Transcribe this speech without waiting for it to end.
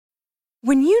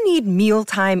When you need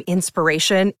mealtime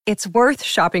inspiration, it's worth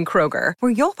shopping Kroger,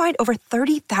 where you'll find over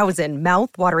 30,000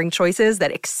 mouth-watering choices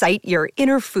that excite your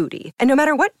inner foodie. And no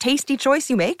matter what tasty choice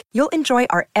you make, you'll enjoy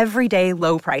our everyday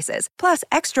low prices, plus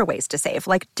extra ways to save,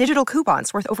 like digital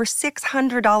coupons worth over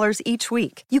 $600 each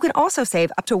week. You can also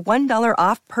save up to $1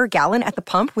 off per gallon at the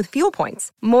pump with fuel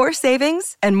points. More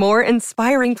savings and more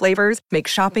inspiring flavors make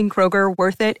shopping Kroger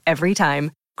worth it every time.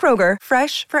 Kroger,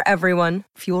 fresh for everyone.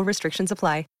 Fuel restrictions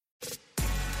apply.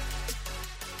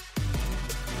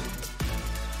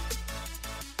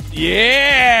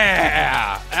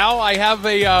 Yeah! Al, I have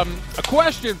a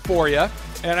question for you,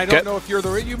 and I don't know if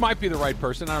you might be the right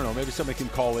person. I don't know. Maybe somebody can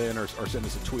call in or send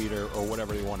us a tweet or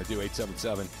whatever they want to do.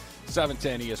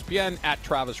 877-710-ESPN, at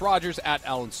Travis Rogers, at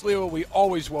Alan Slewa. We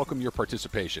always welcome your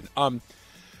participation. I'm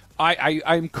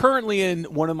currently in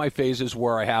one of my phases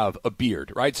where I have a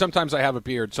beard, right? Sometimes I have a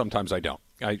beard, sometimes I don't.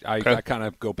 I kind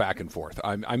of go back and forth.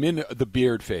 I'm in the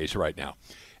beard phase right now.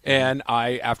 And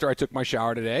after I took my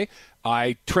shower today,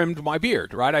 I trimmed my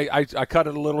beard, right? I cut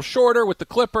it a little shorter with the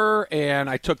clipper,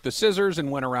 and I took the scissors and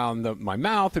went around my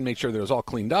mouth and made sure that it was all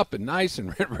cleaned up and nice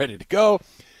and ready to go.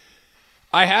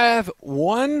 I have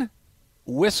one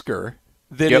whisker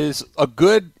that is a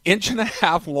good inch and a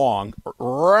half long,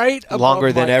 right above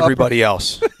longer than everybody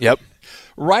else. Yep.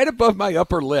 Right above my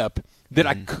upper lip. That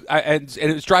and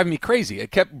it was driving me crazy.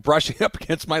 It kept brushing up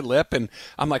against my lip, and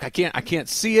I'm like, I can't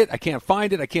see it. I can't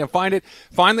find it.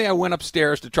 Finally, I went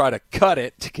upstairs to try to cut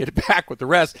it to get it back with the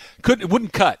rest. It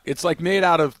wouldn't cut. It's like made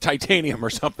out of titanium or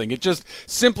something. It just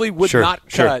simply would not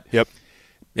cut. Yep.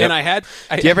 And I do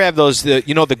you ever have those,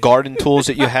 the garden tools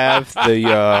that you have?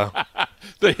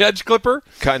 The hedge clipper?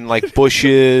 Cutting like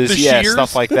bushes, shears?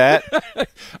 Stuff like that.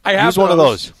 I have one of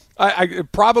those. I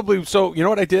probably, so you know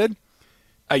what I did?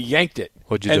 I yanked it.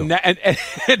 What'd you do?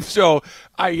 And so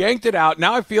I yanked it out.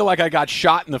 Now I feel like I got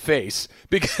shot in the face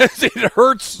because it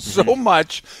hurts so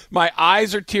much. My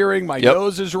eyes are tearing. My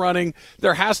nose is running.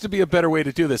 There has to be a better way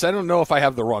to do this. I don't know if I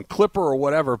have the wrong clipper or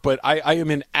whatever, but I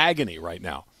am in agony right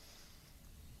now.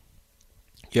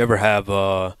 You ever have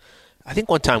I think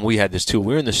one time we had this too.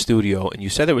 We were in the studio, and you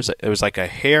said there was like a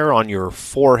hair on your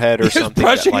forehead or something.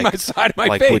 Brushing my side of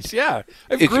my face. I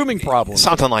have grooming problems.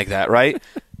 Something like that, right?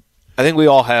 I think we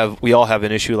all have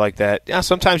an issue like that. Yeah,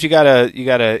 sometimes you gotta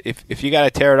if you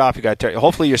gotta tear it off, you gotta tear it.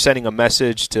 Hopefully you're sending a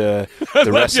message to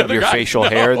the rest of your facial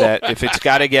hair that if it's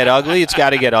gotta get ugly, it's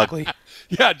gotta get ugly.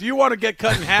 Yeah, do you want to get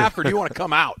cut in half or do you want to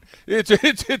come out?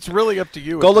 It's really up to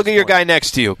you. Go look at your guy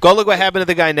next to you. Go look what happened to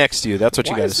the guy next to you. That's what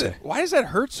you got to say. Why does that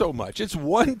hurt so much? It's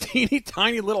one teeny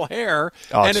tiny little hair,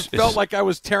 and it felt like I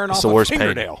was tearing off a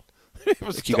fingernail. It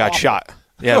was you got shot.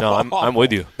 Yeah, no, I'm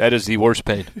with you. That is the worst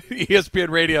pain. ESPN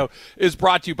Radio is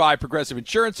brought to you by Progressive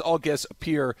Insurance. All guests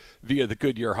appear via the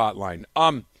Goodyear hotline.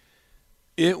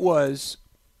 It was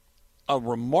a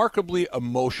remarkably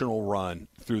emotional run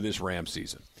through this Rams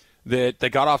season. That they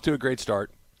got off to a great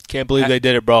start. Can't believe they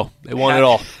did it, bro. They won it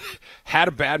all. Had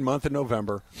a bad month in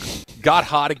November. Got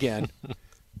hot again.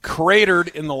 Cratered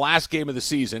in the last game of the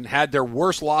season, had their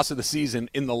worst loss of the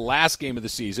season in the last game of the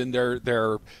season.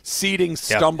 Their seeding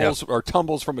stumbles or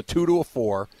tumbles from a 2 to a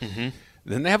 4. Mm-hmm.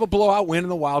 Then they have a blowout win in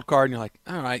the wild card, and you're like,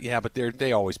 all right, yeah, but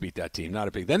they always beat that team, not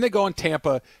a big. Then they go in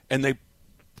Tampa, and they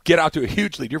get out to a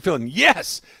huge lead. You're feeling,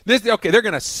 yes, they're going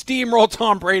to steamroll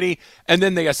Tom Brady, and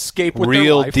then they escape with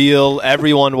their life. Real deal.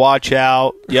 Everyone watch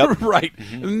out. Yep. Right.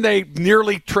 Mm-hmm. And they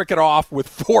nearly trick it off with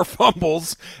 4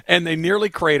 fumbles, and they nearly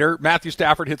crater. Matthew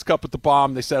Stafford hits Kupp with the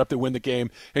bomb. They set up to win the game,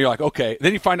 and you're like, okay.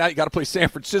 Then you find out you got to play San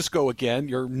Francisco again,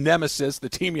 your nemesis, the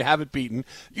team you haven't beaten.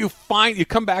 You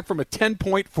come back from a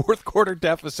 10-point fourth-quarter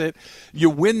deficit.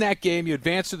 You win that game. You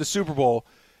advance to the Super Bowl,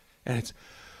 and it's,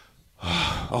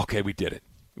 okay, we did it.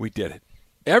 We did it.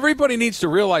 Everybody needs to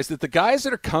realize that the guys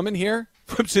that are coming here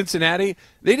from Cincinnati,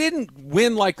 they didn't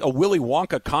win like a Willy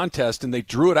Wonka contest and they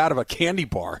drew it out of a candy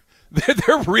bar.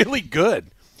 They're really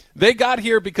good. They got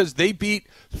here because they beat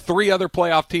 3 other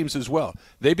playoff teams as well.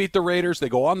 They beat the Raiders. They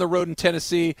go on the road in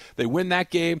Tennessee. They win that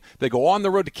game. They go on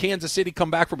the road to Kansas City, come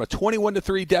back from a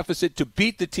 21-3 deficit to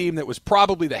beat the team that was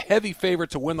probably the heavy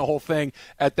favorite to win the whole thing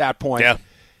at that point. Yeah.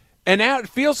 And now it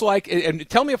feels like, and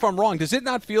tell me if I'm wrong, does it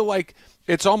not feel like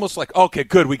it's almost like, okay,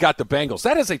 good, we got the Bengals?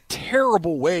 That is a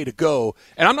terrible way to go.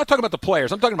 And I'm not talking about the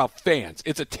players. I'm talking about fans.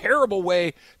 It's a terrible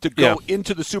way to go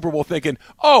into the Super Bowl thinking,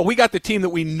 oh, we got the team that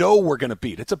we know we're going to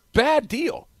beat. It's a bad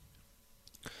deal.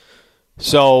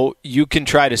 So you can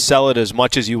try to sell it as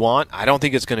much as you want. I don't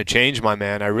think it's going to change, my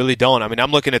man. I really don't. I mean,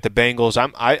 I'm looking at the Bengals.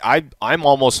 I'm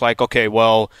almost like, okay,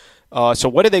 well, so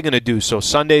what are they going to do? So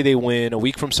Sunday they win. A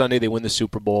week from Sunday they win the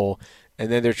Super Bowl.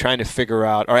 and then they're trying to figure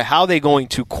out, all right, how are they going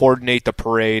to coordinate the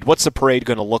parade? What's the parade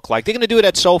going to look like? They're going to do it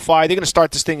at SoFi. They're going to start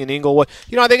this thing in Inglewood.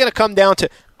 Are they going to come down to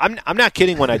 – I'm not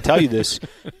kidding when I tell you this.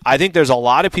 I think there's a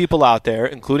lot of people out there,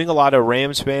 including a lot of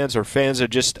Rams fans or fans of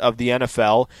the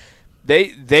NFL. They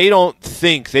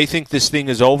think this thing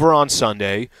is over on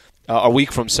Sunday, a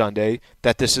week from Sunday,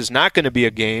 that this is not going to be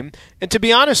a game. And to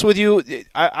be honest with you,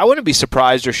 I wouldn't be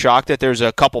surprised or shocked that there's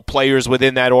a couple players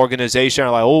within that organization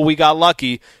are like, oh, we got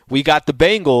lucky. We got the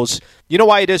Bengals. You know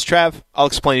why it is, Trav? I'll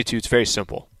explain it to you. It's very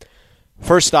simple.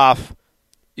 First off,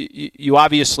 you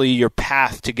obviously, your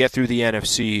path to get through the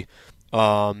NFC,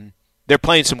 they're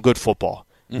playing some good football.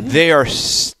 Mm-hmm. They are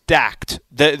stacked.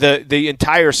 The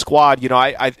entire squad,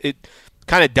 it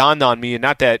kind of dawned on me, and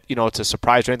not that, it's a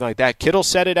surprise or anything like that. Kittle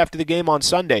said it after the game on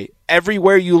Sunday.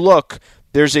 Everywhere you look,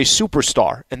 there's a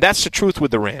superstar, and that's the truth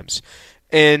with the Rams.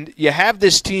 And you have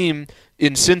this team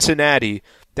in Cincinnati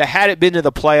that hadn't been to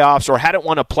the playoffs or hadn't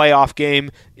won a playoff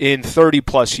game in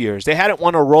 30-plus years. They hadn't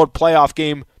won a road playoff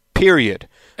game, period.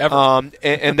 Ever.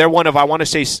 And they're one of, I want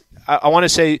to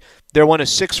say they're one of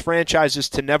 6 franchises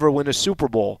to never win a Super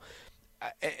Bowl.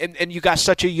 And you got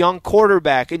such a young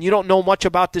quarterback, and you don't know much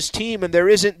about this team, and there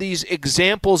isn't these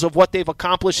examples of what they've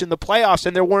accomplished in the playoffs,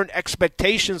 and there weren't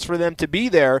expectations for them to be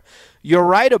there. You're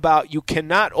right about you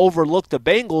cannot overlook the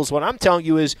Bengals. What I'm telling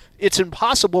you is it's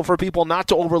impossible for people not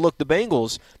to overlook the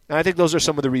Bengals, and I think those are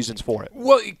some of the reasons for it.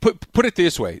 Well, put it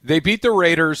this way. They beat the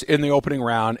Raiders in the opening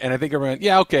round, and I think everyone,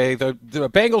 the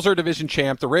Bengals are division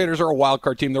champ. The Raiders are a wild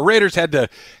card team. The Raiders had to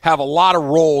have a lot of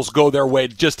rolls go their way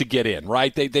just to get in,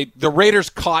 right? The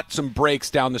Raiders caught some breaks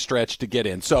down the stretch to get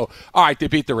in. So, all right, they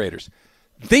beat the Raiders.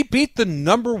 They beat the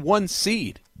number 1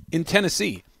 seed in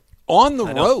Tennessee on the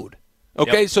road.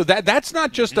 Okay, yep. So that's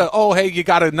not just you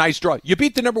got a nice draw. You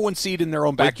beat the number 1 seed in their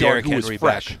own backyard, who was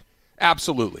fresh. Back.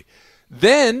 Absolutely.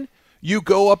 Then you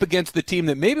go up against the team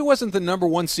that maybe wasn't the number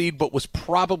 1 seed, but was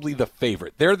probably the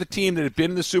favorite. They're the team that had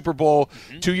been in the Super Bowl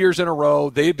 2 years in a row.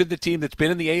 They've been the team that's been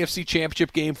in the AFC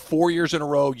Championship game 4 years in a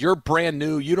row. You're brand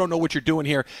new. You don't know what you're doing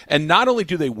here. And not only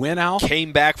do they win, Al.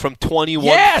 Came back from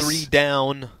 21-3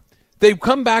 down. They've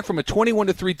come back from a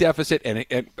 21-3 deficit.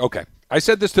 And okay, I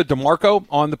said this to DeMarco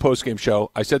on the postgame show.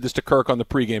 I said this to Kirk on the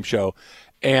pregame show.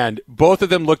 And both of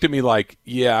them looked at me like,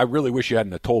 yeah, I really wish you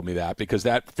hadn't have told me that, because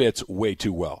that fits way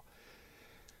too well.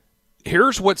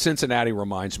 Here's what Cincinnati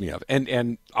reminds me of.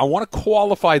 And I want to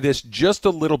qualify this just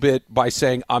a little bit by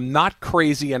saying I'm not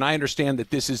crazy, and I understand that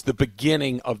this is the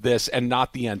beginning of this and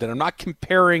not the end. And I'm not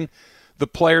comparing the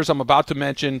players I'm about to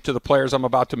mention to the players I'm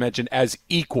about to mention as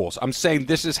equals. I'm saying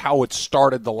this is how it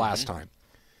started the last time.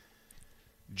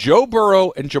 Joe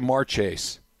Burrow and Jamar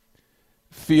Chase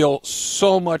feel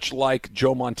so much like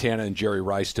Joe Montana and Jerry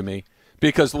Rice to me.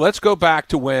 Because let's go back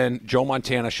to when Joe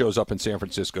Montana shows up in San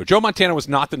Francisco. Joe Montana was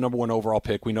not the number 1 overall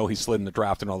pick. We know he slid in the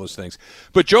draft and all those things.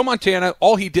 But Joe Montana,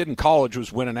 all he did in college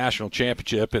was win a national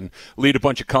championship and lead a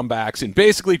bunch of comebacks. And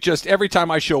basically just every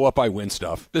time I show up, I win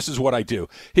stuff. This is what I do.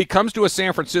 He comes to a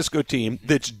San Francisco team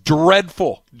that's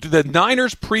dreadful. The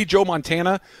Niners pre-Joe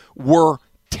Montana were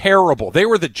terrible. They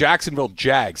were the Jacksonville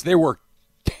Jags. They were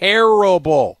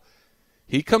terrible.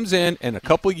 He comes in, and a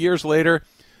couple years later,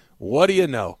 what do you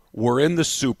know? We're in the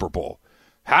Super Bowl.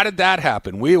 How did that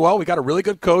happen? We got a really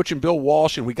good coach in Bill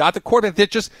Walsh, and we got the quarterback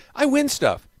that I win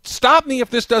stuff. Stop me if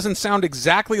this doesn't sound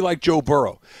exactly like Joe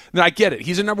Burrow. Then I get it.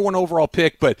 He's a number 1 overall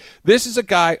pick, but this is a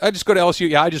guy, I just go to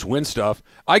LSU, I just win stuff.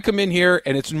 I come in here,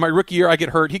 and it's my rookie year, I get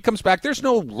hurt. He comes back. There's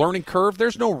no learning curve.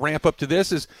 There's no ramp up to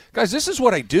this. Guys, this is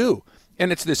what I do.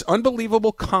 And it's this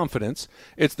unbelievable confidence.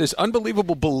 It's this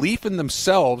unbelievable belief in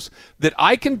themselves that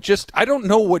I don't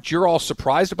know what you're all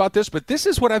surprised about this, but this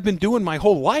is what I've been doing my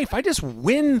whole life. I just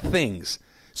win things.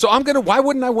 So why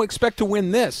wouldn't I expect to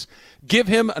win this? Give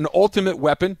him an ultimate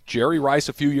weapon, Jerry Rice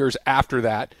a few years after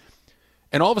that.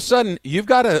 And all of a sudden, you've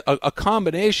got a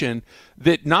combination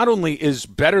that not only is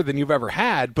better than you've ever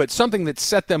had, but something that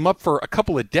set them up for a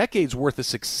couple of decades worth of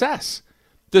success.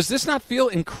 Does this not feel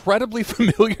incredibly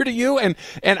familiar to you? And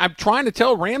I'm trying to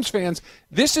tell Rams fans,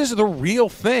 this is the real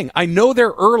thing. I know they're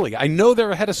early. I know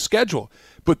they're ahead of schedule.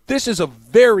 But this is a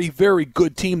very, very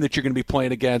good team that you're going to be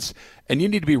playing against, and you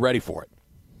need to be ready for it.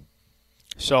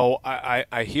 So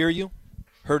I hear you.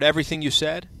 Heard everything you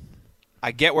said.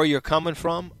 I get where you're coming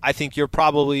from. I think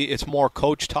it's more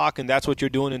coach talk, and that's what you're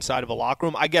doing inside of a locker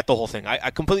room. I get the whole thing. I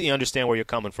completely understand where you're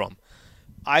coming from.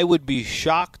 I would be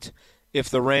shocked if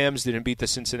the Rams didn't beat the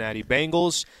Cincinnati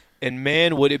Bengals, and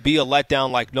man, would it be a letdown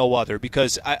like no other.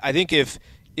 Because I think if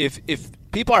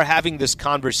people are having this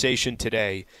conversation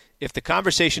today, if the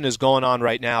conversation is going on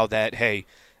right now that, hey,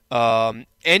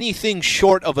 anything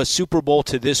short of a Super Bowl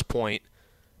to this point,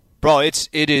 bro, it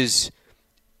is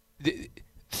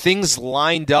things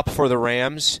lined up for the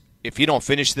Rams. If you don't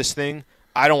finish this thing,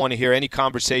 I don't want to hear any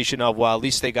conversation of, well, at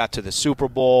least they got to the Super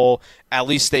Bowl. At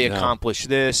least they accomplished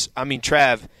this. I mean,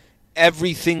 Trav,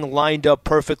 everything lined up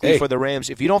perfectly for the Rams.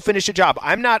 If you don't finish the job,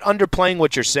 I'm not underplaying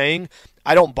what you're saying.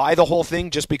 I don't buy the whole thing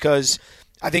just because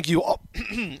I think you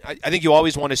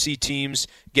always want to see teams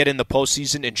get in the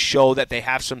postseason and show that they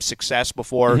have some success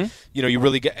before you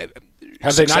really get.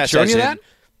 Have they not shown you that?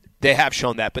 They have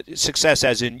shown that, but success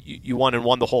as in you won and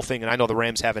won the whole thing, and I know the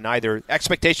Rams haven't either.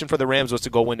 Expectation for the Rams was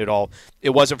to go win it all. It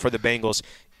wasn't for the Bengals.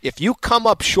 If you come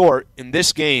up short in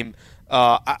this game,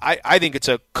 I think it's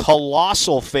a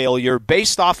colossal failure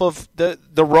based off of the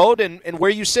road and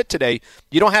where you sit today.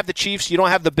 You don't have the Chiefs. You don't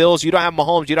have the Bills. You don't have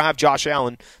Mahomes. You don't have Josh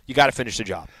Allen. You got to finish the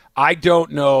job. I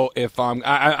don't know if I'm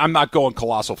not going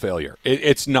colossal failure.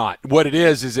 It's not. What it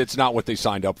is it's not what they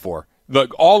signed up for.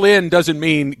 Look, all in doesn't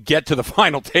mean get to the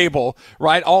final table,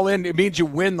 right? All in, it means you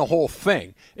win the whole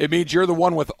thing. It means you're the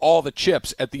one with all the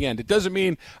chips at the end. It doesn't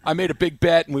mean I made a big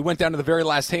bet and we went down to the very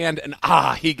last hand and,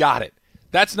 he got it.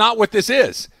 That's not what this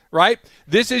is, right?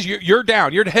 This is you're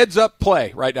down. You're heads-up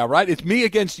play right now, right? It's me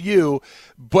against you,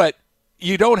 but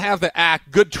you don't have the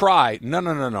act, good try. No.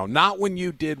 Not when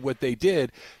you did what they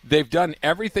did. They've done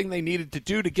everything they needed to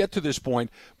do to get to this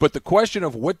point, but the question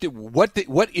of what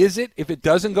is it if it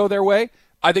doesn't go their way,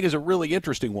 I think is a really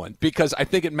interesting one because I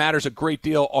think it matters a great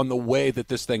deal on the way that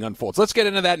this thing unfolds. Let's get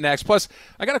into that next. Plus,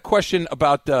 I got a question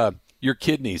about your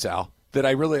kidneys, Al, that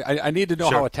I need to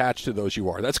know how attached to those you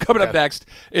are. That's coming up next.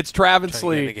 It's Trav and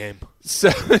Slee,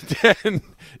 710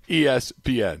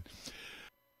 ESPN.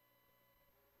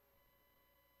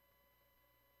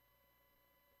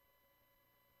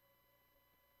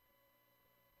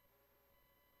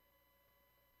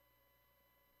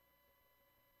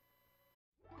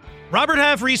 Robert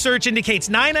Half research indicates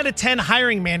 9 out of 10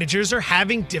 hiring managers are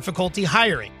having difficulty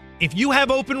hiring. If you have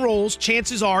open roles,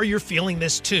 chances are you're feeling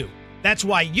this too. That's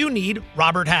why you need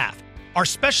Robert Half. Our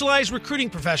specialized recruiting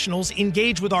professionals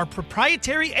engage with our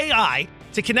proprietary AI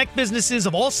to connect businesses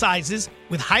of all sizes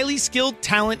with highly skilled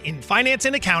talent in finance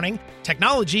and accounting,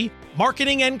 technology,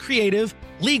 marketing and creative,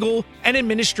 legal, and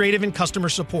administrative and customer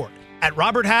support. At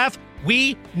Robert Half,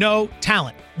 we know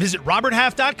talent. Visit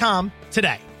roberthalf.com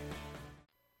today.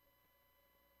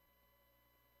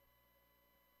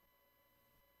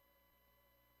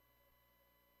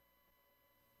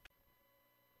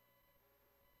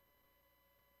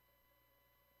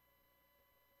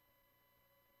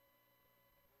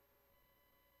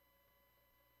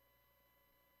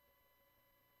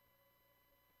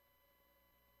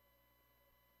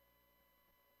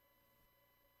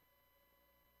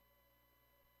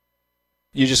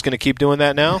 You're just going to keep doing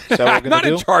that now? Is that what I'm not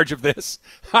in charge of this.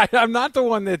 I'm not the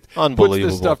one that puts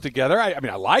this stuff together. I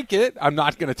mean, I like it. I'm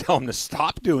not going to tell them to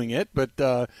stop doing it, but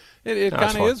it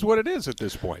kind of is what it is at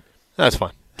this point. That's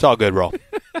fine. It's all good, bro.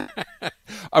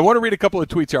 I want to read a couple of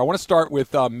tweets here. I want to start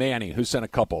with Manny, who sent a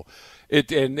couple.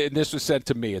 And this was sent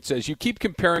to me. It says, you keep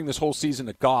comparing this whole season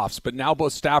to Goff's, but now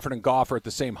both Stafford and Goff are at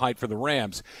the same height for the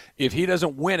Rams. If he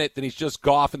doesn't win it, then he's just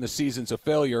Goff and the season's a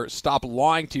failure. Stop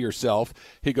lying to yourself.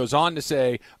 He goes on to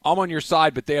say, I'm on your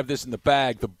side, but they have this in the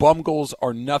bag. The Bungles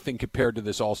are nothing compared to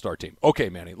this all-star team. Okay,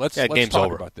 Manny, let's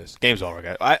talk about this. Game's over,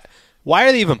 guys. Why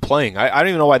are they even playing? I don't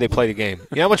even know why they play the game.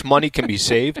 You know how much money can be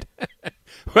saved?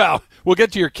 Well, we'll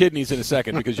get to your kidneys in a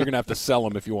second because you're going to have to sell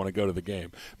them if you want to go to the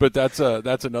game. But that's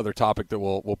another topic that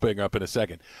we'll pick up in a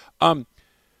second. Tom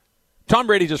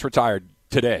Brady just retired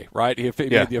today, right? He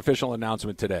made the official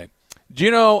announcement today. Do you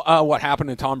know what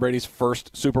happened in Tom Brady's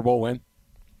first Super Bowl win?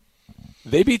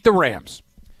 They beat the Rams.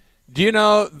 Do you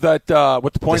know that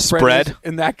what the point spread is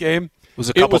in that game? It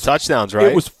was a couple touchdowns, right?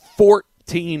 It was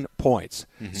 14 points.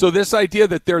 Mm-hmm. So this idea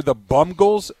that they're the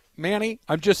Bungles, Manny,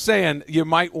 I'm just saying you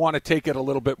might want to take it a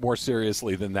little bit more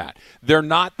seriously than that. They're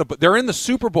in the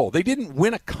Super Bowl. They didn't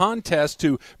win a contest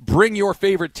to bring your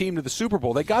favorite team to the Super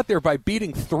Bowl. They got there by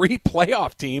beating 3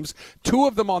 playoff teams, 2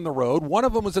 of them on the road. One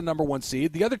of them was a number 1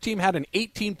 seed. The other team had an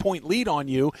 18-point lead on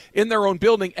you in their own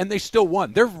building, and they still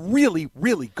won. They're really,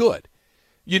 really good.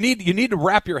 You need to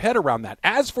wrap your head around that.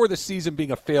 As for the season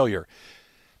being a failure,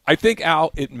 I think,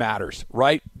 Al, it matters,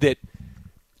 right? That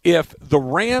if the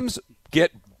Rams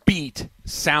get beat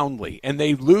soundly and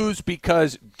they lose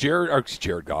because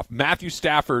Jared Goff, Matthew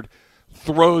Stafford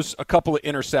throws a couple of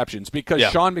interceptions because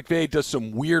Sean McVay does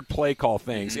some weird play call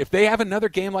things. If they have another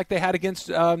game like they had against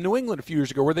New England a few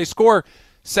years ago where they score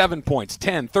 7 points,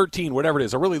 10, 13, whatever it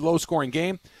is, a really low-scoring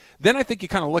game, then I think you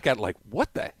kind of look at it like,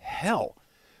 what the hell?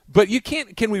 But you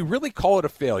can't – can we really call it a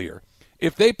failure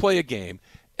if they play a game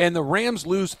and the Rams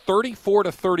lose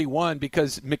 34-31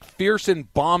 because McPherson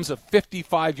bombs a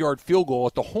 55-yard field goal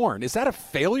at the horn. Is that a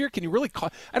failure? Can you really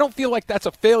call? I don't feel like that's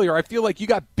a failure. I feel like you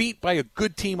got beat by a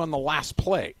good team on the last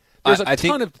play. There's a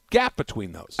ton of gap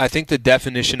between those. I think the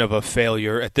definition of a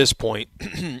failure at this point,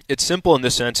 it's simple in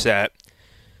the sense that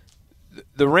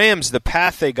the Rams, the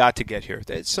path they got to get here,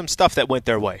 there's some stuff that went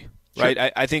their way, right?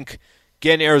 Sure. I think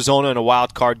getting Arizona in a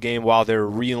wild card game while they're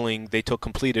reeling, they took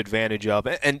complete advantage of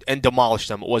and demolished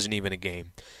them. It wasn't even a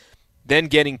game. Then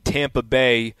getting Tampa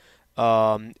Bay,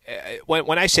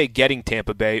 when I say getting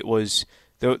Tampa Bay, it was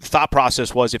the thought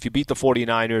process was if you beat the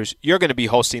 49ers, you're going to be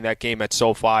hosting that game at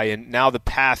SoFi, and now the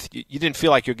path, you didn't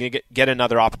feel like you're going to get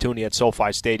another opportunity at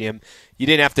SoFi Stadium. You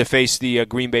didn't have to face the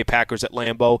Green Bay Packers at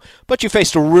Lambeau, but you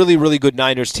faced a really, really good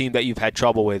Niners team that you've had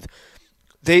trouble with.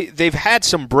 They've had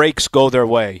some breaks go their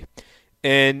way,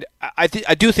 and I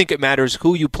do think it matters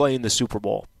who you play in the Super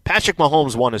Bowl. Patrick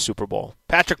Mahomes won a Super Bowl.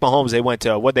 Patrick Mahomes, they went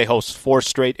to, what they host, 4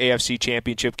 straight AFC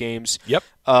championship games. Yep.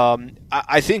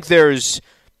 I think there's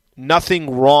nothing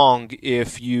wrong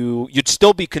if you'd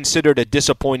still be considered a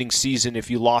disappointing season if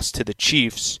you lost to the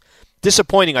Chiefs.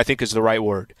 Disappointing, I think, is the right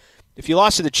word. If you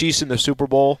lost to the Chiefs in the Super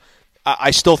Bowl, I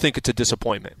still think it's a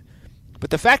disappointment. But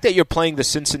the fact that you're playing the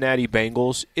Cincinnati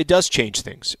Bengals, it does change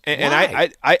things. And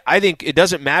I think it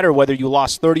doesn't matter whether you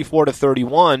lost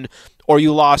 34-31 or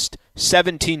you lost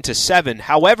 17-7.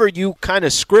 However you kind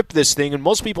of script this thing, and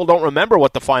most people don't remember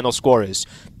what the final score is.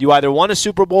 You either won a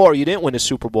Super Bowl or you didn't win a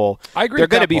Super Bowl. I agree. They're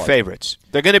going to be favorites.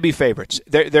 They're going to be favorites.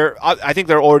 I think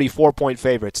they're already 4-point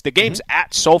favorites. The game's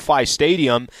at SoFi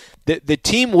Stadium. The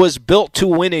team was built to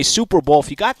win a Super Bowl. If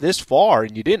you got this far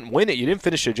and you didn't win it, you didn't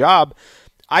finish the job.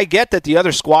 I get that the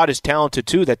other squad is talented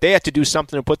too, that they have to do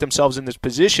something to put themselves in this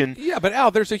position. Yeah, but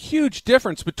Al, there's a huge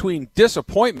difference between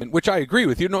disappointment, which I agree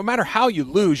with you. No matter how you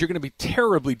lose, you're going to be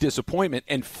terribly disappointed,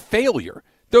 and failure.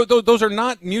 Those are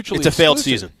not mutually exclusive. It's a failed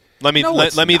season. Let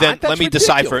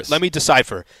me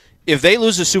decipher. If they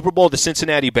lose the Super Bowl to the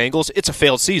Cincinnati Bengals, it's a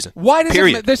failed season. Why does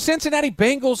it? The Cincinnati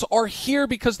Bengals are here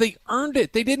because they earned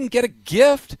it. They didn't get a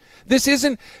gift. This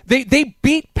isn't. They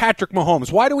beat Patrick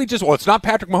Mahomes. Why do we just? Well, it's not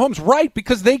Patrick Mahomes, right?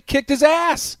 Because they kicked his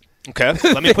ass. Okay,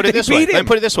 let me put it this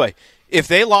way. If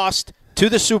they lost to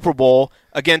the Super Bowl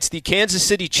against the Kansas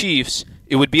City Chiefs,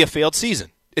 it would be a failed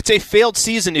season. It's a failed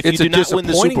season if you do not win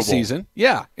the Super Bowl. Season.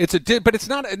 Yeah, but it's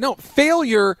not. No,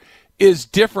 failure is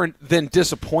different than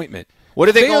disappointment. What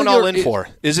are they going all in for?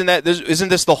 Isn't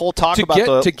this the whole talk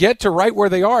to get to right where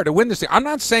they are to win this thing? I'm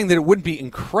not saying that it wouldn't be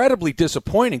incredibly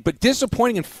disappointing, but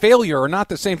disappointing and failure are not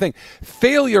the same thing.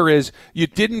 Failure is you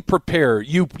didn't prepare,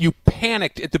 you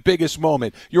panicked at the biggest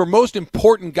moment. Your most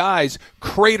important guys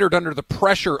cratered under the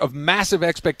pressure of massive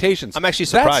expectations. I'm actually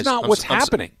surprised. That's not what's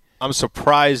happening. I'm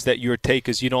surprised that your take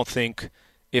is you don't think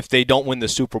if they don't win the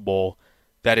Super Bowl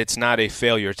that it's not a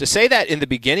failure. To say that in the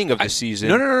beginning of the season,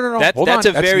 no. That's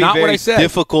a very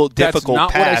difficult path. That's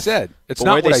not what I said. It's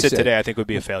not where what they I sit said. today, I think would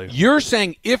be a failure. You're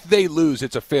saying if they lose,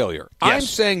 it's a failure. Yes. I'm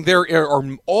saying there are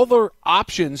other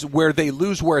options where they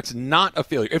lose where it's not a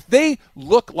failure. If they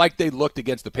look like they looked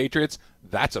against the Patriots,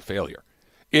 that's a failure.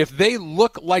 If they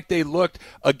look like they looked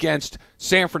against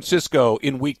San Francisco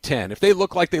in Week 10, if they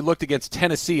look like they looked against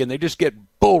Tennessee and they just get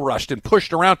bull rushed and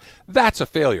pushed around, that's a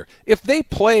failure. If they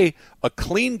play a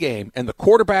clean game and the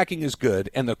quarterbacking is good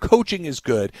and the coaching is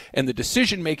good and the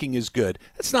decision-making is good,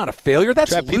 that's not a failure.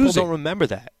 That's losing. People don't remember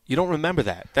that. You don't remember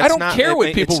that. I don't care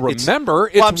what people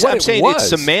remember. I'm saying it's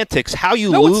semantics. How you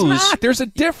lose. No, it's not. There's a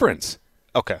difference.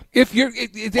 Okay.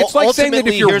 It's like saying that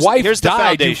if your wife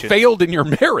died, you failed in your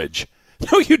marriage.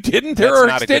 No, you didn't. There are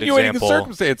extenuating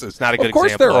circumstances. It's not a good example. Of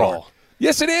course there are. All.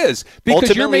 Yes, it is.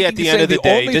 Because ultimately, at the end of the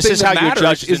day, this is how you're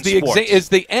judged in sports. Is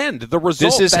the end, the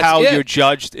result. This is how you're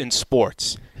judged in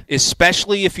sports,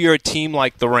 especially if you're a team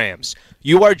like the Rams.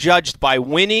 You are judged by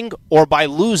winning or by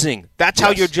losing. That's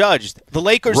how you're judged. The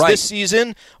Lakers this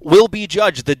season will be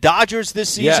judged. The Dodgers this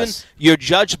season, you're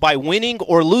judged by winning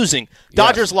or losing.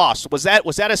 Dodgers lost. Was that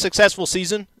a successful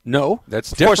season? No,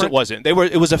 that's different. Of course it wasn't.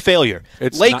 It was a failure.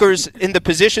 Lakers in the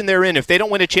position they're in, if they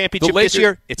don't win a championship this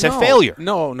year, it's a failure.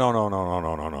 No.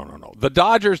 The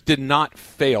Dodgers did not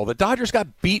fail. The Dodgers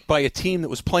got beat by a team that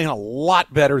was playing a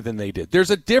lot better than they did. There's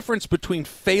a difference between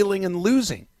failing and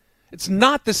losing. It's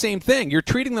not the same thing. You're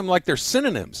treating them like they're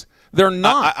synonyms. They're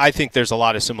not. I think there's a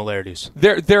lot of similarities.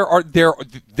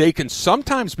 They can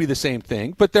sometimes be the same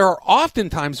thing, but there are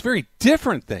oftentimes very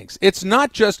different things. It's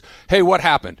not just, hey, what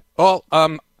happened? Oh,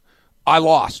 I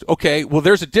lost. Okay, well,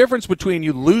 there's a difference between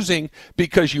you losing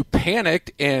because you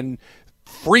panicked and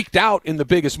freaked out in the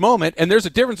biggest moment, and there's a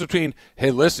difference between,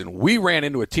 hey, listen, we ran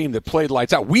into a team that played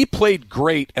lights out. We played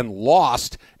great and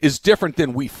lost is different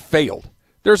than we failed.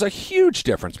 There's a huge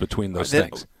difference between those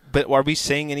things. But are we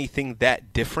saying anything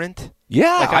that different?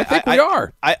 Yeah, I think we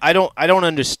are. I don't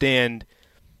understand.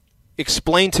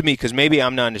 Explain to me, because maybe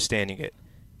I'm not understanding it.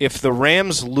 If the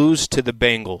Rams lose to the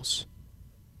Bengals,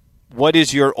 what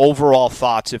is your overall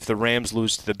thoughts if the Rams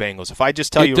lose to the Bengals? If I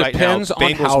just tell you right now,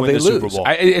 Bengals win the Super Bowl.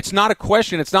 It's not a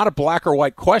question. It's not a black or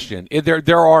white question.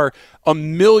 There are a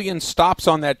million stops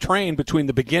on that train between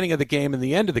the beginning of the game and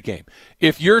the end of the game.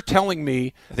 If you're telling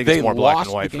me I think they it's more lost black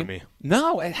and white the game, for me.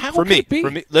 No, how for could me, it be?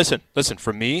 For me, listen.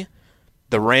 For me,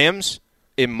 the Rams,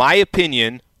 in my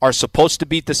opinion, are supposed to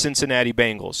beat the Cincinnati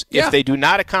Bengals. Yeah. If they do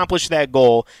not accomplish that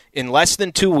goal in less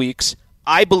than 2 weeks,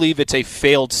 I believe it's a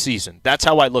failed season. That's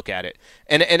how I look at it.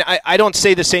 And I don't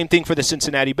say the same thing for the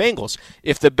Cincinnati Bengals.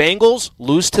 If the Bengals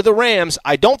lose to the Rams,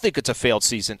 I don't think it's a failed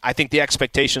season. I think the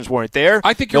expectations weren't there.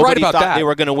 I think you're right about Nobody thought that. they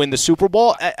were going to win the Super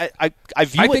Bowl. I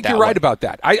think you're right about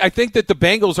that. I think that the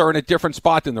Bengals are in a different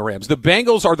spot than the Rams. The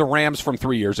Bengals are the Rams from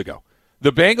 3 years ago.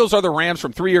 The Bengals are the Rams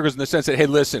from 3 years in the sense that, hey,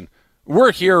 listen,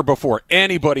 we're here before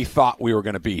anybody thought we were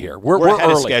going to be here. We're ahead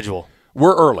early. Of schedule.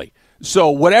 We're early. So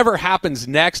whatever happens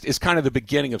next is kind of the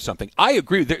beginning of something. I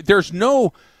agree. There's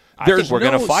no we're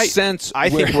going to fight. Sense I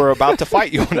think we're about to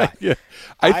fight, you and I. Yeah.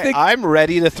 I'm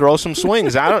ready to throw some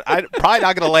swings. I'm probably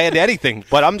not going to land anything,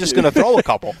 but I'm just going to throw a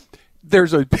couple.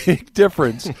 There's a big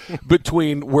difference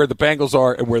between where the Bengals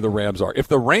are and where the Rams are. If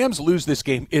the Rams lose this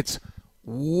game, it's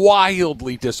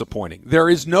wildly disappointing. There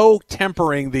is no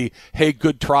tempering the, hey,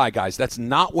 good try, guys. That's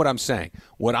not what I'm saying.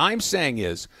 What I'm saying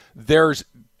is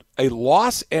a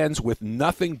loss ends with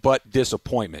nothing but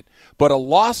disappointment. But a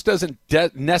loss doesn't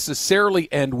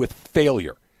necessarily end with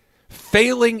failure.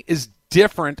 Failing is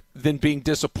different than being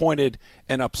disappointed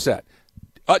and upset.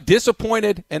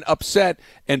 Disappointed and upset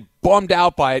and bummed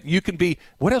out by it. You can be,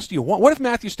 what else do you want? What if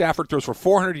Matthew Stafford throws for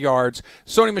 400 yards,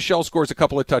 Sony Michel scores a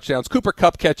couple of touchdowns, Cooper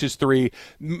Kupp catches 3,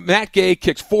 Matt Gay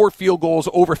kicks 4 field goals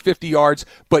over 50 yards,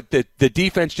 but the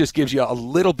defense just gives you a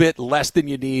little bit less than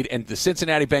you need, and the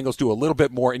Cincinnati Bengals do a little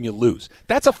bit more and you lose.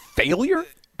 That's a failure?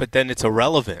 But then it's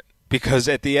irrelevant. Because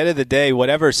at the end of the day,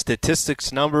 whatever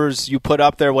statistics, numbers you put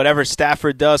up there, whatever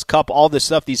Stafford does, Kupp, all this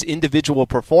stuff, these individual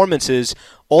performances,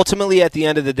 ultimately at the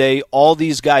end of the day, all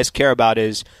these guys care about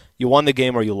is you won the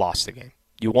game or you lost the game.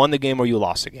 You won the game or you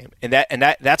lost the game. And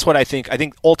that's what I think. I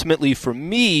think ultimately for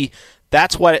me,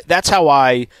 that's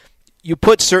how you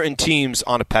put certain teams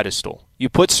on a pedestal. You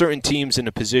put certain teams in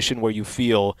a position where you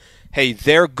feel, hey,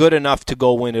 they're good enough to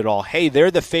go win it all. Hey,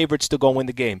 they're the favorites to go win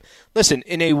the game. Listen,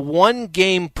 in a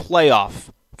one-game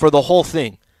playoff for the whole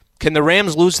thing, can the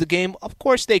Rams lose the game? Of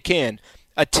course they can.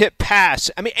 A tip pass.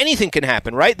 I mean, anything can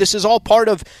happen, right? This is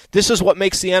what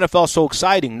makes the NFL so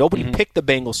exciting. Nobody picked the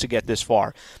Bengals to get this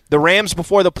far. The Rams,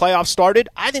 before the playoffs started,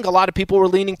 I think a lot of people were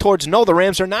leaning towards, no, the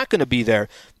Rams are not going to be there.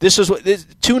 This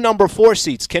 2 number 4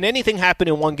 seats. Can anything happen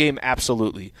in one game?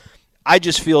 Absolutely. I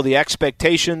just feel the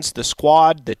expectations, the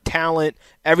squad, the talent,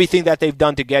 everything that they've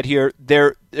done to get here,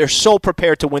 they're so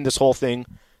prepared to win this whole thing.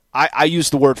 I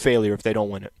use the word failure if they don't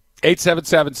win it.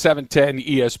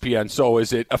 877-710-ESPN. So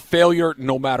is it a failure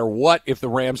no matter what if the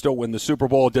Rams don't win the Super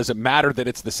Bowl? Does it matter that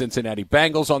it's the Cincinnati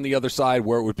Bengals on the other side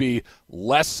where it would be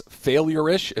less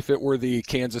failure-ish if it were the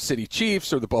Kansas City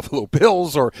Chiefs or the Buffalo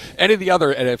Bills or any of the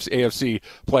other AFC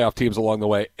playoff teams along the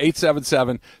way?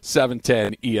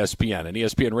 877-710-ESPN. And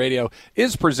ESPN Radio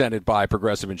is presented by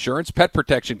Progressive Insurance. Pet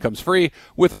protection comes free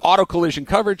with auto collision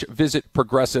coverage. Visit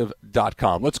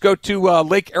Progressive.com. Let's go to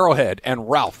Lake Arrowhead and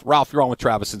Ralph. Ralph, you're on with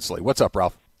Travis and Slee. What's up,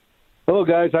 Ralph? Hello,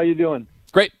 guys. How you doing?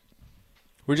 Great.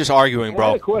 We're just arguing, bro.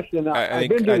 I had a question. I've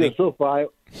been to the SoFi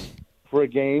for a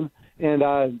game, and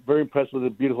I'm very impressed with the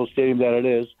beautiful stadium that it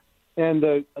is. And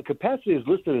the capacity is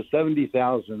listed at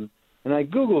 70,000. And I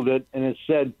Googled it, and it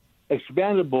said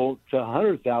expandable to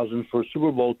 100,000 for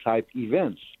Super Bowl-type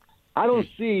events. I don't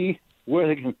see where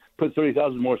they can put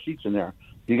 30,000 more seats in there.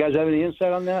 Do you guys have any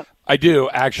insight on that? I do,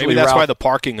 actually. Maybe that's Ralph. why the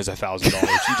parking is $1,000. You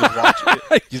just watch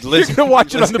it. You're going to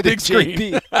watch it on the big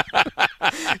screen.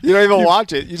 You don't even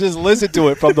watch it. You just listen to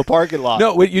it from the parking lot.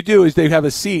 No, what you do is they have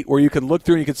a seat where you can look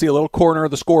through and you can see a little corner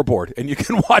of the scoreboard, and you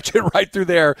can watch it right through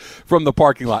there from the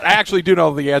parking lot. I actually do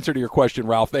know the answer to your question,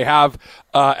 Ralph. They have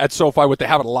at SoFi what they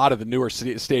have at a lot of the newer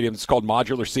stadiums. It's called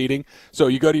modular seating. So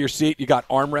you go to your seat, you got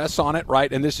armrests on it,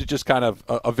 right? And this is just kind of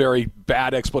a very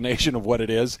bad explanation of what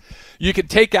it is. You can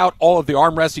take out all of the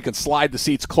armrests. You can slide the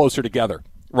seats closer together.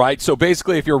 Right, so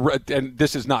basically if you're, and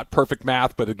this is not perfect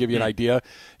math, but it'll give you an idea,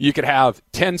 you could have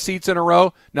 10 seats in a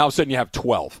row, now all of a sudden you have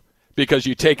 12 because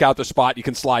you take out the spot, you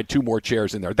can slide 2 more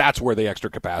chairs in there. That's where the extra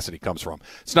capacity comes from.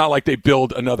 It's not like they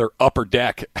build another upper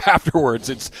deck afterwards.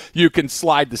 It's you can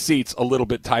slide the seats a little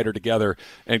bit tighter together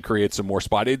and create some more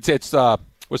spot. It's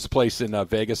what's the place in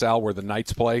Vegas, Al, where the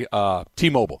Knights play?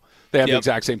 T-Mobile. They have the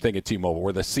exact same thing at T-Mobile,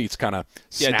 where the seats kind of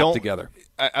snap together.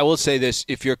 I will say this: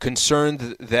 if you're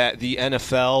concerned that the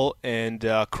NFL and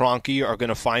Kroenke are going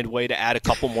to find a way to add a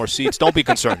couple more seats, don't be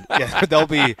concerned. They're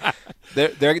definitely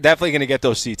going to get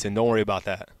those seats in. Don't worry about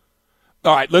that.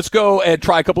 All right, let's go and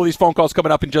try a couple of these phone calls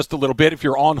coming up in just a little bit. If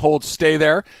you're on hold, stay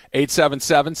there,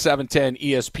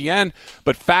 877-710-ESPN.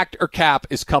 But Fact or Cap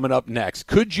is coming up next.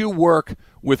 Could you work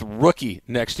with Rookie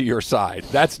next to your side?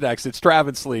 That's next. It's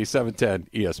Travis Lee, 710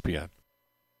 ESPN.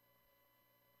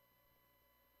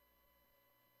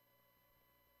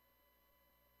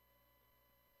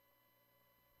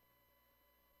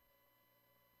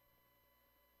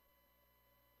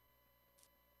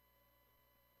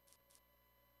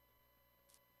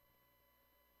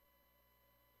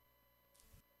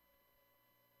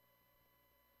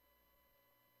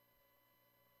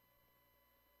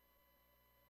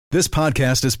 This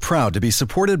podcast is proud to be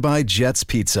supported by Jets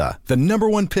Pizza, the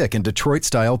 #1 pick in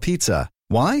Detroit-style pizza.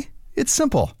 Why? It's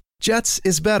simple. Jets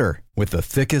is better. With the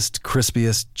thickest,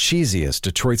 crispiest, cheesiest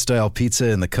Detroit-style pizza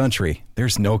in the country,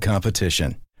 there's no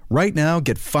competition. Right now,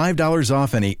 get $5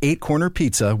 off any 8-corner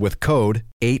pizza with code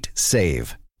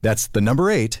 8SAVE. That's the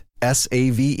number 8,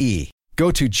 S-A-V-E.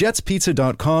 Go to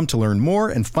jetspizza.com to learn more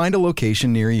and find a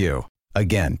location near you.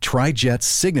 Again, try Jet's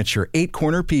signature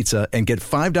 8-corner pizza and get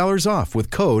 $5 off with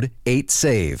code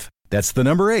 8SAVE. That's the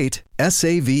number 8,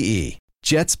 S-A-V-E.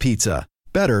 Jet's Pizza.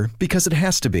 Better because it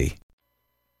has to be.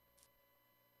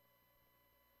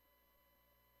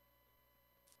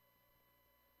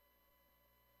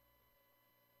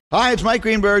 Hi, it's Mike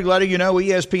Greenberg letting you know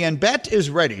ESPN Bet is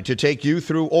ready to take you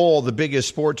through all the biggest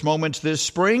sports moments this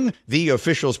spring. The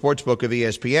official sportsbook of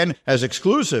ESPN has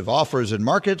exclusive offers and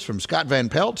markets from Scott Van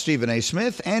Pelt, Stephen A.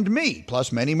 Smith, and me,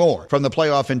 plus many more. From the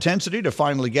playoff intensity to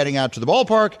finally getting out to the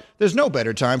ballpark, there's no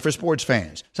better time for sports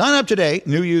fans. Sign up today.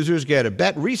 New users get a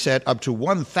bet reset up to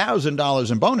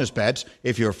 $1,000 in bonus bets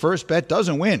if your first bet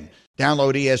doesn't win.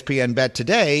 Download ESPN Bet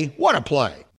today. What a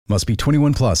play. Must be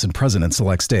 21 plus and present in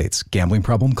select states. Gambling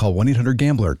problem? Call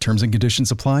 1-800-GAMBLER. Terms and conditions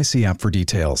apply. See app for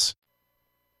details.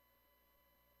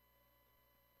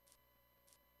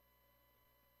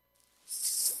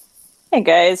 Hey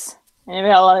guys, and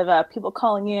we got a lot of people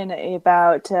calling in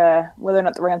about whether or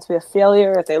not the Rams will be a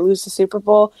failure if they lose the Super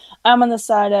Bowl. I'm on the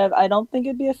side of I don't think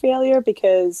it'd be a failure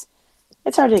because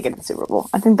it's hard to get the Super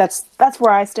Bowl. I think that's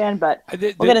where I stand, but we'll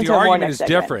get into it more next segment.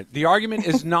 The argument is different. The argument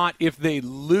is not if they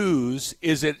lose,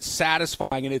 is it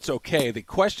satisfying and it's okay. The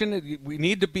question, we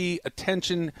need to be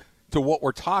attention to what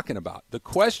we're talking about. The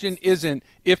question isn't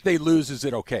if they lose, is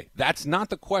it okay? That's not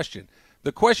the question.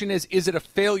 The question is it a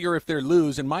failure if they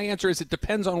lose? And my answer is it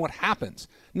depends on what happens.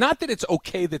 Not that it's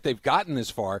okay that they've gotten this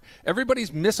far.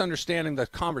 Everybody's misunderstanding the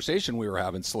conversation we were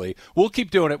having, Slee. We'll keep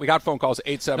doing it. We got phone calls,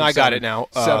 877. No, I got it now.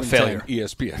 Failure.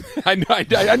 ESPN. I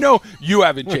know you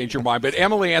haven't changed your mind, but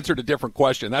Emily answered a different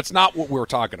question. That's not what we were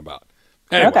talking about.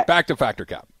 Anyway, Back to Factor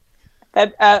Cap.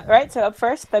 Right, so up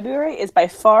first, February is by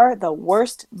far the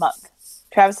worst month.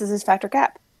 Travis, is his Factor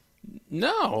Cap.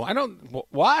 No, I don't.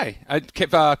 Why?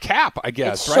 Cap, I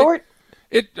guess. It's short.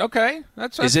 Okay.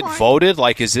 That's is it fine. Voted?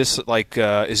 Is this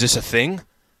a thing?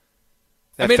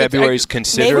 February is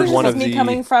considered one of the. Me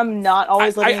coming from not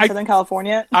always living in Southern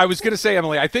California. I was going to say,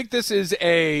 Emily, I think this is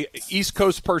a East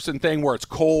Coast person thing where it's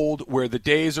cold, where the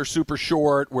days are super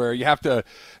short, where you have to,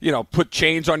 put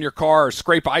chains on your car or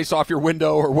scrape ice off your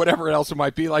window or whatever else it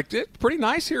might be. It's pretty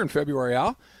nice here in February,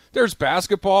 Al. There's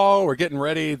basketball. We're getting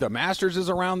ready. The Masters is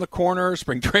around the corner.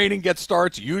 Spring training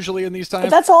starts usually in these times. But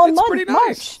that's all in pretty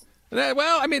nice.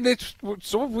 Well,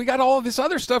 so we got all of this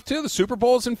other stuff too. The Super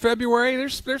Bowl's in February.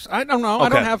 There's I don't know.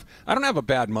 Okay. I don't have a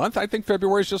bad month. I think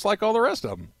February's just like all the rest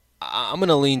of them. I'm going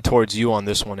to lean towards you on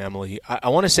this one, Emily. I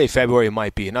want to say February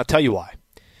might be, and I'll tell you why.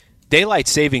 Daylight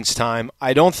savings time,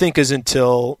 I don't think is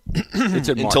until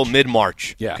until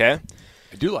mid-March. Yeah. Okay.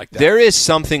 I do like that. There is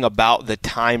something about the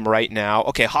time right now.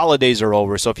 Okay, holidays are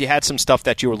over, so if you had some stuff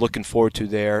that you were looking forward to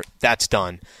there, that's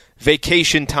done.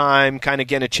 Vacation time, kind of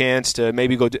getting a chance to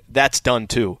maybe go, that's done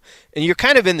too. And you're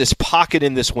kind of in this pocket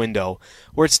in this window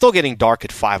where it's still getting dark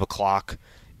at 5 o'clock.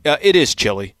 It is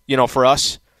chilly, for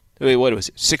us. What was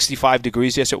it, 65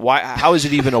 degrees yesterday? How is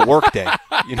it even a work day?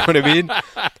 You know what I mean?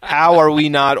 How are we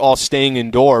not all staying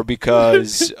indoor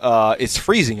because it's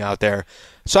freezing out there?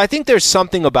 So I think there's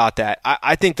something about that.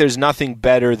 I think there's nothing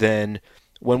better than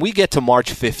when we get to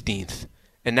March 15th,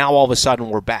 and now all of a sudden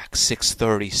we're back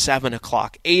 6:30, 7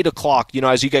 o'clock, 8 o'clock.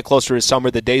 As you get closer to summer,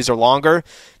 the days are longer.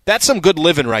 That's some good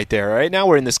living right there. Right now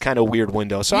we're in this kind of weird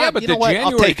window. So but the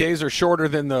January days are shorter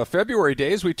than the February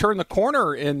days. We turn the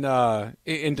corner in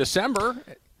December.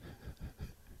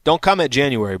 Don't come at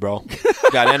January, bro.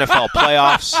 You got NFL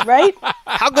playoffs. Right?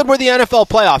 How good were the NFL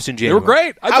playoffs in January? They were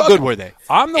great. How good were they?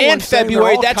 I'm the one and saying February,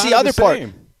 they're all that's kind the of other the part.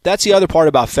 same. That's the other part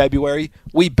about February.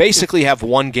 We basically have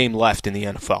one game left in the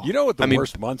NFL. You know what the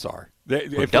worst months are?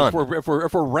 If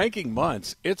we're ranking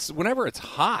months, it's whenever it's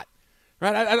hot.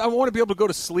 Right? I want to be able to go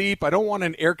to sleep. I don't want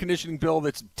an air conditioning bill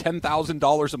that's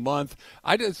 $10,000 a month.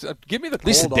 I just give me the cold. At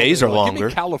least the days are longer. Give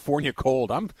me California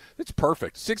cold. It's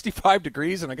perfect. 65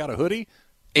 degrees and I got a hoodie.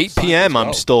 8 p.m.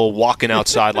 I'm still walking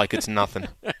outside like it's nothing.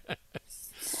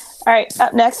 All right,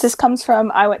 up next, this comes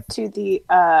from, I went to the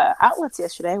outlets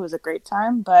yesterday. It was a great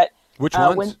time, but... Which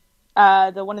ones?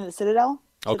 The one in the Citadel.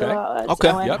 Okay. Okay,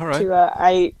 all right.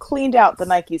 I cleaned out the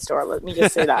Nike store, let me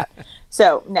just say that.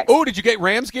 So, next. Oh, did you get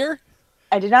Rams gear?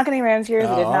 I did not get any Rams gear.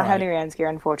 I did not have any Rams gear,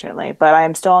 unfortunately, but I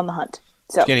am still on the hunt.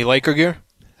 So. Any Laker gear?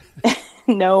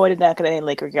 No, I did not get any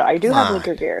Laker gear. I do have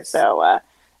Laker gear, so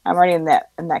I'm already in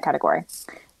that category.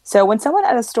 So when someone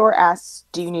at a store asks,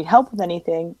 do you need help with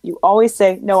anything, you always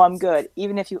say, no, I'm good,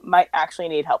 even if you might actually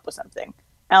need help with something.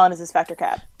 Alan, is this fact or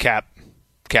cap? Cap.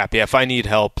 Yeah, if I need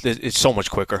help, it's so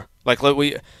much quicker. Like,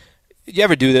 you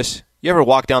ever do this? You ever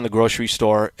walk down the grocery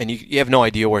store and you have no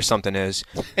idea where something is,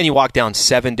 and you walk down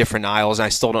 7 different aisles and I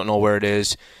still don't know where it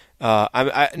is?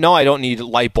 I don't need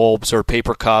light bulbs or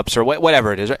paper cups or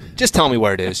whatever it is. Just tell me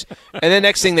where it is. And the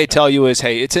next thing they tell you is,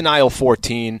 hey, it's in aisle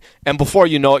 14. And before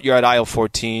you know it, you're at aisle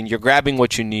 14. You're grabbing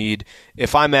what you need.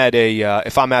 If I'm at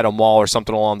a mall or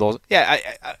something along those,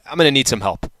 I'm going to need some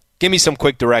help. Give me some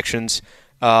quick directions.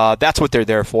 That's what they're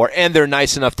there for. And they're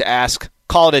nice enough to ask.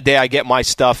 Call it a day. I get my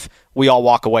stuff. We all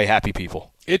walk away happy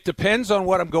people. It depends on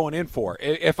what I'm going in for.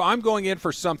 If I'm going in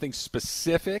for something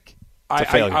specific,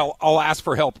 I'll ask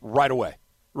for help right away,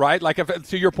 right? Like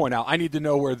to your point, Al, I need to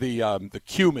know where the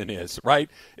cumin is, right?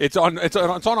 It's on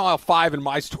aisle 5 in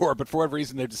my store, but for whatever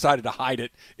reason they've decided to hide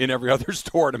it in every other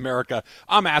store in America.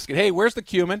 I'm asking, hey, where's the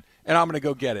cumin? And I'm going to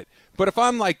go get it. But if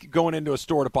I'm like going into a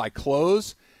store to buy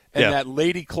clothes, and that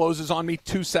lady closes on me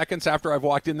 2 seconds after I've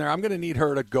walked in there, I'm going to need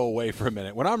her to go away for a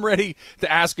minute. When I'm ready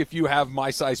to ask if you have my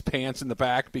size pants in the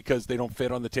back because they don't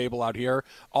fit on the table out here,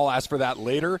 I'll ask for that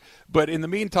later. But in the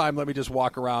meantime, let me just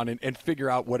walk around and figure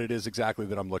out what it is exactly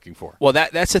that I'm looking for. Well,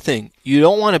 that's the thing. You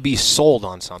don't want to be sold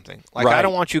on something. Like, right. I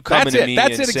don't want you coming to me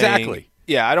and saying... exactly.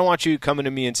 Yeah, I don't want you coming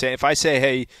to me and saying, if I say,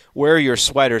 hey, where are your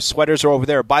sweaters? Sweaters are over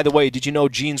there. By the way, did you know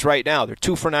jeans right now? They're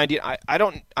 2 for $90. I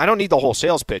don't need the whole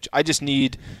sales pitch. I just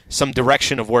need some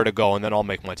direction of where to go, and then I'll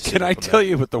make my decision. Can I tell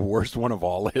you what the worst one of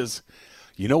all is?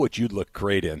 You know what you'd look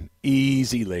great in?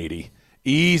 Easy, lady.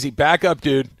 Easy. Back up,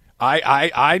 dude.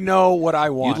 I know what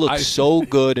I want. You'd look so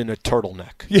good in a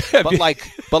turtleneck. Yeah,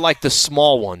 but like the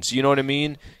small ones. You know what I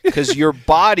mean? Because your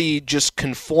body just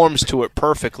conforms to it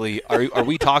perfectly. Are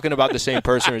we talking about the same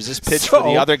person, or is this pitch for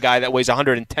the other guy that weighs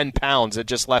 110 pounds that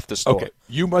just left the store? Okay,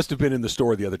 you must have been in the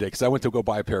store the other day because I went to go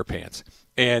buy a pair of pants,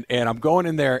 and I'm going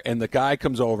in there, and the guy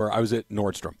comes over. I was at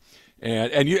Nordstrom.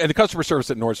 And the customer service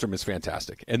at Nordstrom is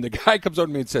fantastic. And the guy comes over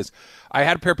to me and says, I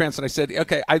had a pair of pants, and I said,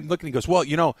 okay, I'm looking. He goes, well,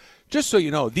 just so you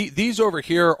know, these over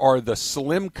here are the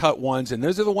slim cut ones, and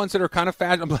those are the ones that are kind of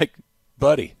fat. I'm like,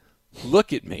 buddy,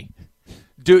 look at me.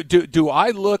 Do I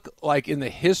look like in the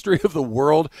history of the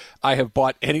world I have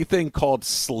bought anything called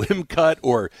slim cut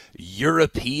or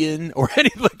European or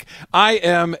anything? Like, I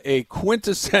am a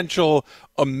quintessential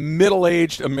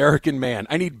middle-aged American man.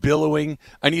 I need billowing.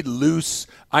 I need loose.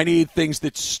 I need things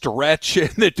that stretch and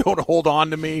that don't hold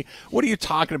on to me. What are you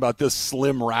talking about? This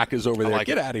slim rack is over there. Like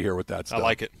Get out of here with that stuff. I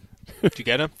like it. Did you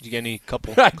get him? Did you get any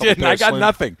couple? I didn't. I got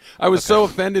nothing. I was so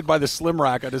offended by the slim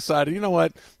rack, I decided, you know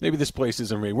what? Maybe this place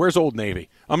isn't me. Where's Old Navy?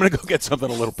 I'm going to go get something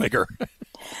a little bigger.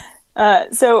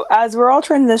 So as we're all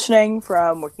transitioning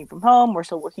from working from home, we're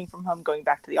still working from home, going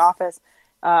back to the office.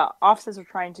 Offices are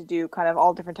trying to do kind of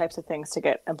all different types of things to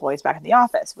get employees back in the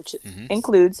office, which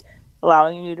includes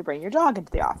allowing you to bring your dog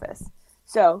into the office.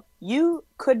 So you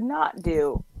could not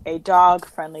do a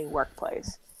dog-friendly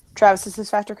workplace. Travis, is this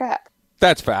fact or cap?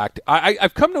 That's fact.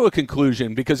 I've come to a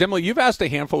conclusion because, Emily, you've asked a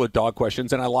handful of dog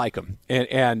questions, and I like them.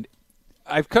 And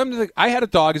I've come to I had a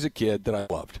dog as a kid that I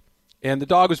loved. And the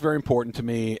dog was very important to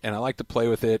me, and I like to play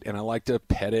with it, and I like to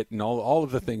pet it, and all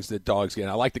of the things that dogs get.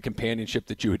 I like the companionship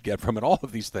that you would get from it, all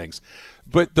of these things.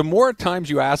 But the more times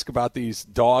you ask about these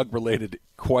dog-related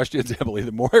questions, Emily,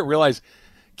 the more I realize,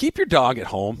 keep your dog at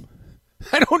home.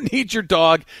 I don't need your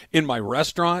dog in my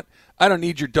restaurant. I don't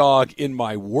need your dog in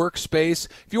my workspace.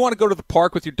 If you want to go to the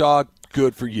park with your dog,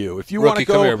 good for you. If you want to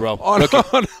go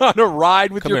on a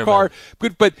ride with your car,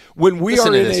 good. But when we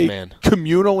are in a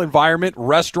communal environment,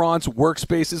 restaurants,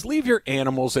 workspaces, leave your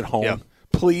animals at home,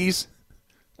 please.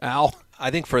 Al?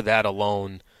 I think for that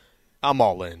alone, I'm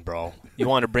all in, bro. You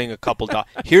want to bring a couple dogs.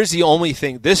 Here's the only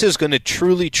thing. This is going to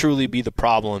truly, truly be the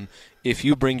problem if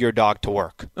you bring your dog to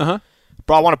work. Uh-huh.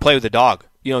 Bro, I want to play with the dog.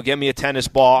 Get me a tennis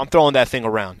ball. I'm throwing that thing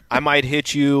around. I might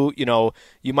hit you.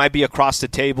 You might be across the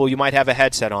table. You might have a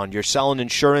headset on. You're selling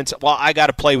insurance. Well, I got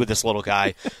to play with this little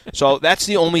guy. So that's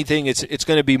the only thing. It's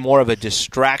going to be more of a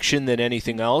distraction than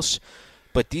anything else.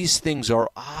 But these things are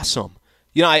awesome.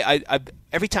 I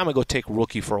every time I go take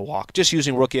Rookie for a walk, just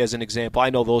using Rookie as an example,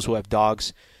 I know those who have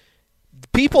dogs.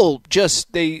 People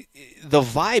the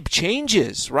vibe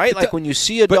changes, right? Like when you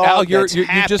see a dog that's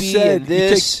happy, you just said and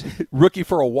this. You take Rookie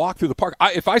for a walk through the park.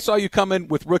 If I saw you come in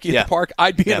with Rookie at the park,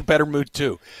 I'd be in a better mood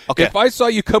too. Okay. If I saw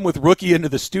you come with Rookie into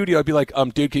the studio, I'd be like,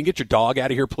 dude, can you get your dog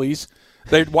out of here, please?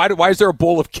 Why is there a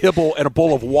bowl of kibble and a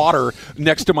bowl of water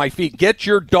next to my feet? Get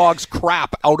your dog's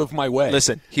crap out of my way.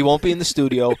 Listen, he won't be in the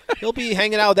studio. He'll be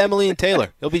hanging out with Emily and Taylor.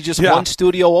 He'll be just one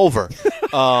studio over.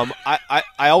 I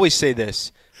always say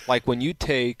this. Like when you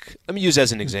let me use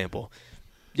as an example.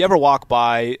 You ever walk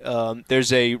by,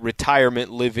 there's a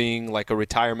retirement living, like a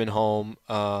retirement home,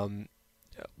 one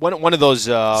of those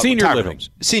senior living. Homes.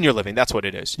 Senior living, that's what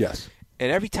it is. Yes.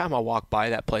 And every time I walk by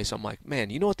that place, I'm like,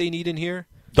 man, you know what they need in here?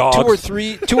 Dogs.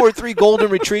 Two or three golden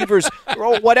retrievers,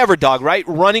 or whatever dog, right?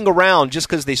 Running around just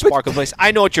because they spark a place.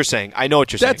 I know what you're saying.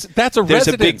 That's a There's residence. There's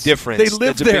a big difference. They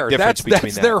live there. That's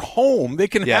their home. They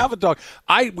can have a dog.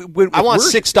 I want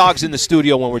 6 dogs in the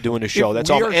studio when we're doing a show. That's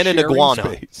all, and an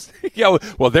iguana. Yeah.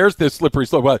 Well, there's this slippery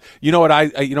slope. Well, you know what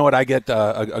I get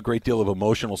a great deal of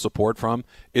emotional support from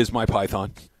is my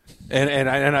python. And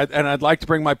I'd like to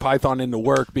bring my python into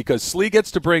work because Slee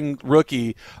gets to bring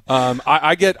Rookie.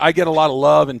 I get a lot of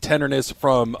love and tenderness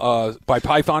from by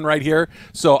python right here.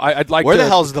 So I'd like. Where the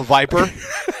hell's the viper?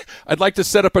 I'd like to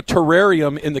set up a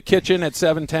terrarium in the kitchen at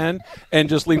 710 and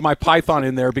just leave my python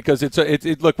in there because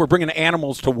look, we're bringing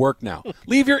animals to work now.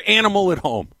 Leave your animal at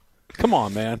home. Come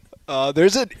on, man.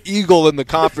 There's an eagle in the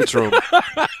conference room.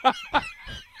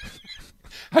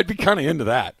 I'd be kind of into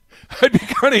that. I'd be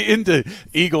kind of into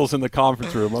Eagles in the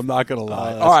conference room. I'm not going to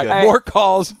lie. All right, more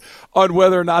calls on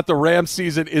whether or not the Rams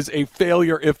season is a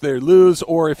failure if they lose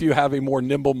or if you have a more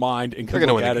nimble mind and can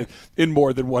look at it in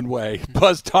more than one way.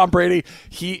 Buzz Tom Brady,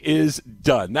 he is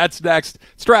done. That's next.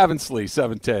 It's Travis Slee,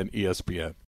 710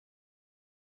 ESPN.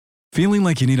 Feeling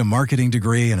like you need a marketing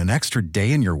degree and an extra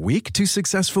day in your week to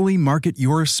successfully market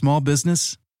your small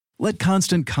business? Let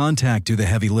Constant Contact do the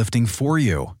heavy lifting for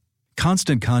you.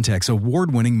 Constant Contact's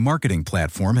award-winning marketing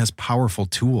platform has powerful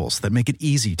tools that make it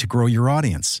easy to grow your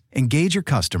audience, engage your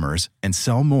customers, and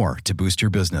sell more to boost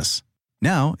your business.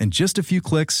 Now, in just a few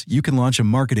clicks, you can launch a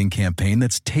marketing campaign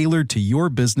that's tailored to your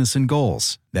business and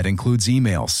goals. That includes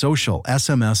email, social,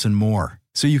 SMS, and more.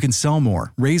 So you can sell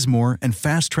more, raise more, and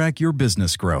fast-track your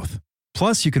business growth.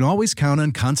 Plus, you can always count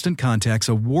on Constant Contact's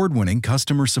award-winning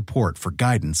customer support for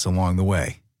guidance along the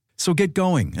way. So get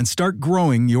going and start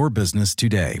growing your business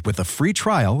today with a free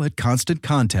trial at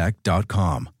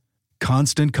ConstantContact.com.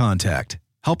 Constant Contact,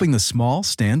 helping the small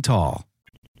stand tall.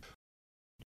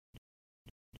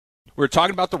 We're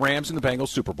talking about the Rams and the Bengals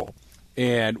Super Bowl.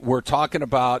 And we're talking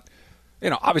about,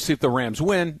 obviously if the Rams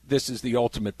win, this is the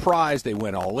ultimate prize. They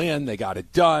went all in. They got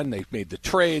it done. They made the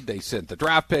trade. They sent the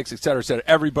draft picks, et cetera, et cetera.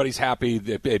 Everybody's happy.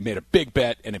 They made a big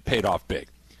bet, and it paid off big.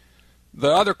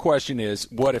 The other question is,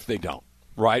 what if they don't?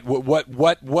 Right?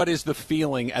 What is the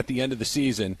feeling at the end of the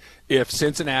season if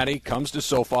Cincinnati comes to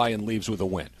SoFi and leaves with a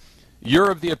win? You're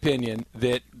of the opinion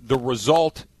that the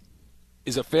result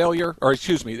is a failure, or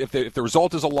excuse me, if the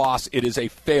result is a loss, it is a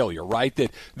failure, right?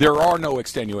 That there are no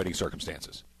extenuating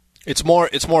circumstances. It's more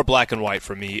black and white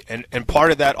for me, and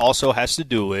part of that also has to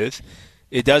do with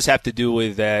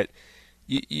that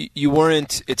you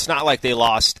weren't. It's not like they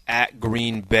lost at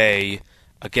Green Bay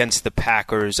against the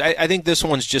Packers. I think this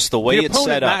one's just the way it's set up. The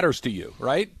opponent matters to you,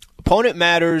 right? Opponent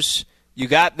matters. You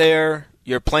got there.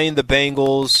 You're playing the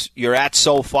Bengals. You're at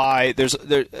SoFi. There's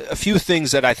a few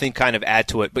things that I think kind of add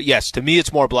to it. But, yes, to me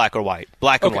it's more black or white.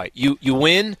 Black and white. You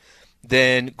win,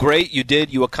 then great, you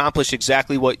did. You accomplished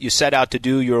exactly what you set out to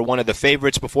do. You were one of the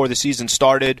favorites before the season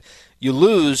started. You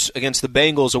lose against the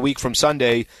Bengals a week from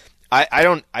Sunday.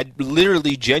 I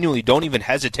literally, genuinely don't even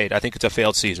hesitate. I think it's a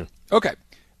failed season. Okay.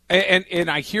 And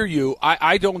I hear you.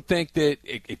 I don't think that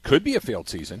it could be a failed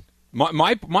season.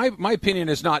 My opinion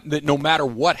is not that no matter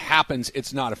what happens,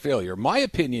 it's not a failure. My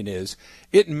opinion is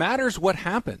it matters what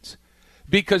happens,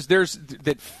 because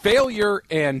that failure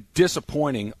and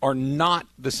disappointing are not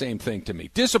the same thing to me.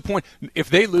 If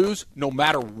they lose, no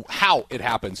matter how it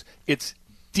happens, it's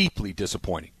deeply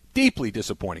disappointing. Deeply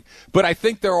disappointing. But I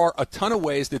think there are a ton of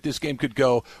ways that this game could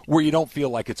go where you don't feel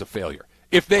like it's a failure.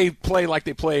 If they play like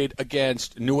they played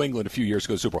against New England a few years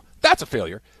ago, Super Bowl, that's a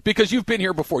failure because you've been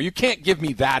here before. You can't give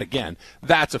me that again.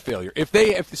 That's a failure.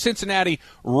 If Cincinnati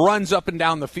runs up and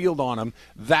down the field on them,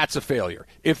 that's a failure.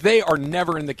 If they are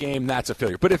never in the game, that's a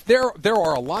failure. But if there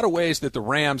are a lot of ways that the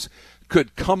Rams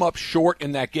could come up short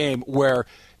in that game where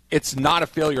it's not a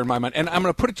failure in my mind. And I'm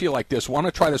going to put it to you like this. Well, I'm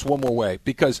going to try this one more way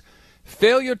because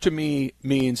failure to me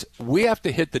means we have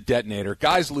to hit the detonator.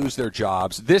 Guys lose their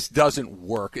jobs. This doesn't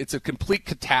work. It's a complete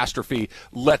catastrophe.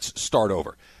 Let's start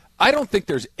over. I don't think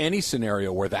there's any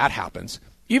scenario where that happens.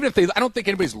 I don't think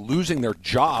anybody's losing their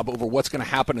job over what's going to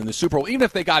happen in the Super Bowl. Even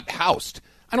if they got housed,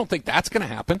 I don't think that's going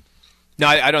to happen. No,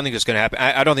 I don't think it's going to happen.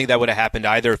 I don't think that would have happened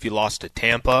either if you lost to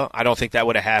Tampa. I don't think that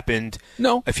would have happened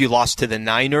if you lost to the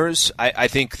Niners. I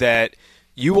think that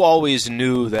you always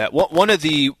knew that one of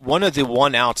the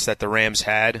one outs that the Rams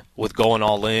had with going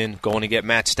all in, going to get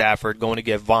Matt Stafford, going to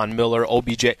get Von Miller,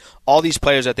 OBJ, all these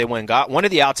players that they went and got, one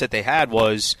of the outs that they had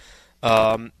was,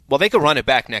 they could run it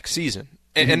back next season.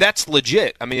 And that's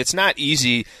legit. I mean, it's not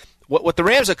easy. What the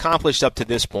Rams accomplished up to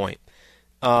this point,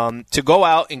 to go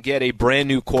out and get a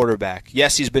brand-new quarterback.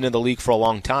 Yes, he's been in the league for a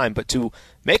long time, but to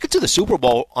make it to the Super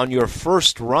Bowl on your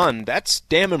first run, that's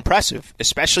damn impressive,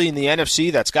 especially in the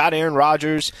NFC that's got Aaron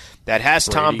Rodgers, that has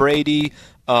Tom Brady.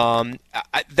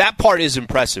 That part is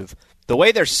impressive. The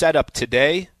way they're set up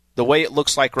today, the way it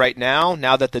looks like right now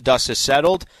that the dust has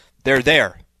settled, they're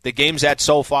there. The game's at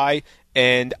SoFi.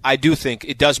 And I do think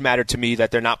it does matter to me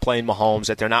that they're not playing Mahomes,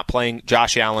 that they're not playing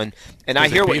Josh Allen. And I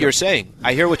hear what you're saying.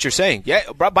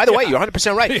 Yeah, by the way, you're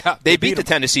 100% right. Yeah, they beat the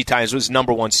Tennessee Titans, was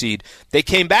number one seed. They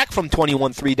came back from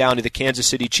 21-3 down to the Kansas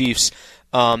City Chiefs.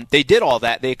 They did all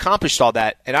that. They accomplished all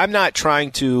that. And I'm not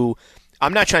trying to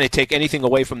take anything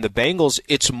away from the Bengals.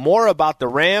 It's more about the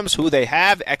Rams, who they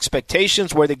have,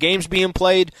 expectations, where the game's being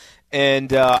played, and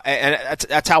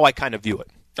that's how I kind of view it.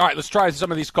 All right, let's try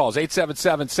some of these calls.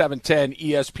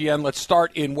 877-710-ESPN. Let's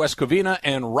start in West Covina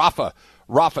and Rafa.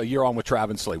 Rafa, you're on with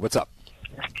Travis Lee. What's up?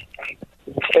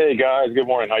 Hey, guys. Good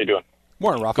morning. How you doing?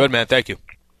 Morning, Rafa. Good, man. Thank you.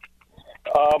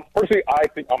 Personally, I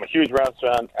think I'm a huge Rams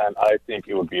fan, and I think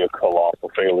it would be a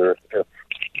colossal failure if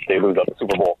they lose at the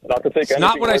Super Bowl. Not to take anything. It's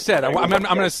not what I said. I'm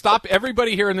going to stop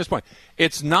everybody here in this point.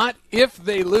 It's not if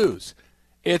they lose.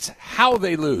 It's how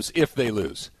they lose if they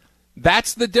lose.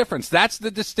 That's the difference. That's the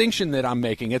distinction that I'm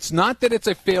making. It's not that it's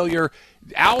a failure.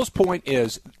 Al's point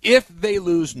is if they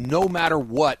lose, no matter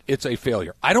what, it's a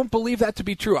failure. I don't believe that to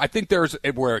be true. I think there's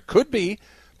where it could be,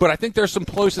 but I think there's some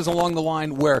places along the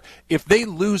line where if they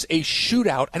lose a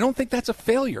shootout, I don't think that's a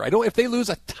failure. If they lose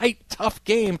a tight, tough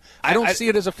game, I don't see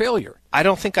it as a failure. I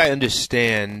don't think I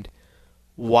understand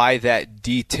why that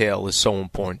detail is so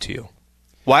important to you.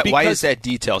 Why is that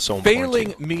detail so important to you?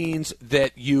 Failing means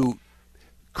that you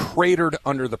cratered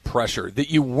under the pressure, that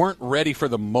you weren't ready for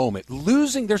the moment.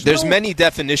 Losing, there's many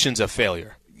definitions of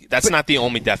failure. That's not the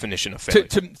only definition of failure.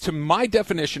 To my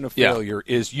definition of failure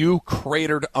is you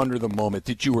cratered under the moment,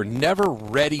 that you were never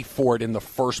ready for it in the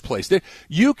first place.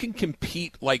 You can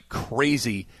compete like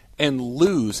crazy and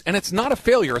lose, and it's not a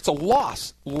failure, it's a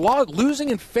loss.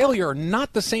 Losing and failure are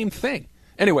not the same thing.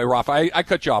 Anyway, Rafa, I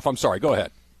cut you off. I'm sorry. Go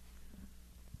ahead.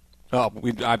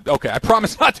 Okay, I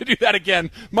promise not to do that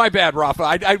again. My bad, Rafa.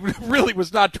 I really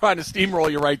was not trying to steamroll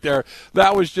you right there.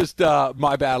 That was just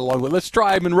my bad along with. Let's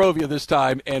try Monrovia this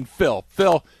time, and Phil.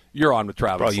 Phil, you're on with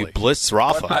Travis. Bro, you blitzed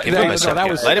Rafa. Give him a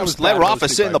second. Let Rafa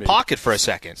sit in the pocket for a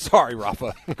second. Sorry,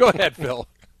 Rafa. Go ahead, Phil.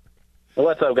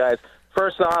 What's up, guys?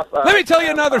 First off, let me tell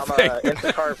you another thing. I'm an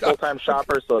Instacart full-time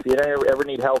shopper, so if you ever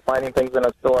need help finding things in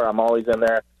a store, I'm always in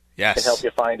there to help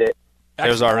you find it.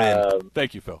 There's our end.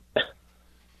 Thank you, Phil.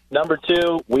 Number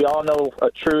two, we all know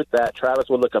a truth that Travis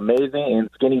would look amazing in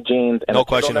skinny jeans. And no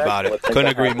question about it. Couldn't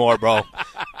agree more, bro.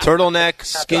 Turtleneck,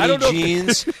 skinny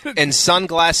jeans, and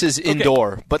sunglasses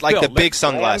indoor, but like Phil, the big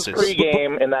sunglasses.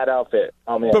 Pre-game in that outfit.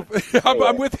 Oh, man.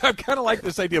 I'm kind of like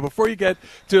this idea. Before you get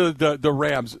to the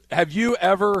Rams, have you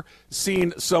ever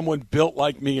seen someone built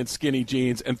like me in skinny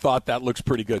jeans and thought that looks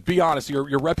pretty good? Be honest.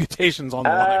 Your reputation's on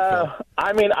the line, Phil.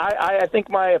 I mean, I think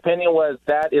my opinion was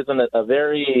that isn't a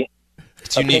very...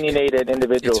 It's opinionated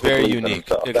individual. It's very unique.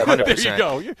 100%. There you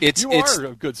go. You are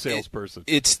a good salesperson.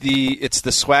 It's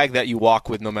the swag that you walk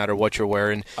with no matter what you're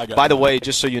wearing. By the way,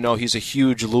 just so you know, he's a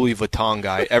huge Louis Vuitton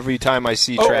guy. Every time I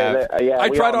see Trav. I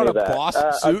tried on a Boss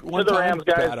suit one time. To the Rams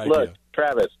guys, look,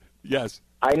 Travis. Yes.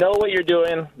 I know what you're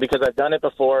doing because I've done it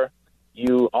before.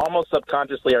 You almost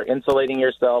subconsciously are insulating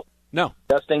yourself. No.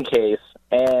 Just in case.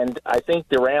 And I think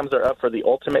the Rams are up for the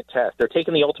ultimate test. They're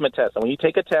taking the ultimate test. And when you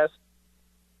take a test,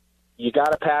 you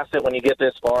got to pass it when you get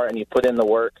this far and you put in the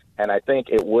work. And I think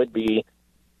it would be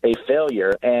a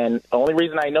failure. And the only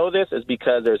reason I know this is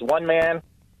because there's one man,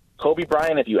 Kobe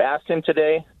Bryant. If you asked him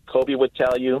today, Kobe would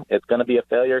tell you it's going to be a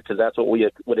failure because that's what we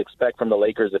would expect from the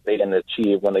Lakers if they didn't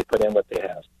achieve when they put in what they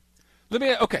have.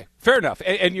 Okay, fair enough,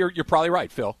 and you're probably right,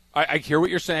 Phil. I hear what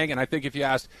you're saying, and I think if you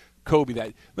asked Kobe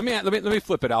that, let me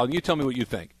flip it out, and you tell me what you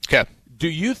think. Okay. Do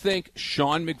you think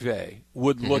Sean McVay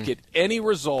would look at any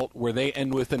result where they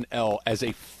end with an L as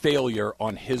a failure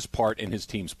on his part and his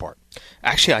team's part?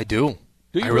 Actually, I do.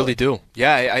 I really do.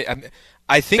 Yeah,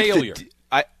 I think failure.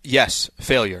 Yes,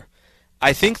 failure.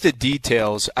 I think the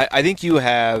details. I think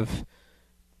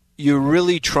you're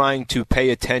really trying to pay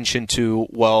attention to,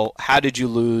 well, how did you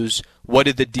lose? What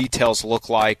did the details look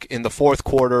like? In the fourth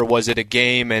quarter, was it a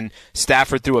game and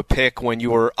Stafford threw a pick when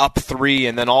you were up 3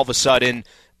 and then all of a sudden,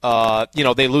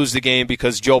 they lose the game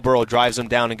because Joe Burrow drives them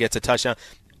down and gets a touchdown?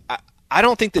 I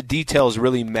don't think the details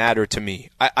really matter to me.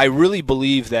 I really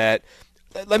believe that.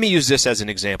 Let me use this as an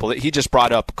example. He just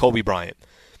brought up Kobe Bryant.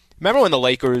 Remember when the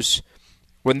Lakers,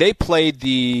 when they played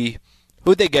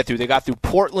who'd they get through? They got through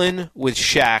Portland with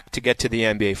Shaq to get to the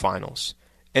NBA Finals.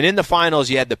 And in the Finals,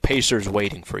 you had the Pacers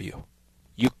waiting for you.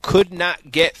 You could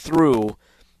not get through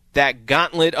that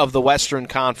gauntlet of the Western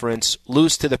Conference,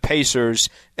 lose to the Pacers,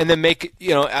 and then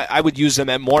I would use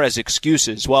them more as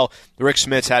excuses. Well, Rick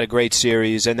Smits had a great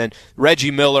series, and then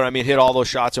Reggie Miller, hit all those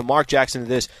shots, and Mark Jackson did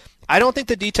this. I don't think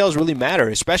the details really matter,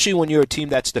 especially when you're a team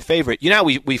that's the favorite.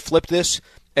 We flipped this,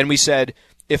 and we said,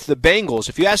 if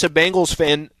you ask a Bengals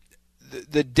fan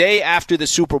the day after the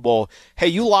Super Bowl, hey,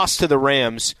 you lost to the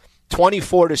Rams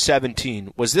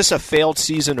 24-17. Was this a failed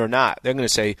season or not? They're going to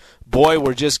say, boy,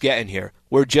 we're just getting here.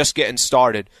 We're just getting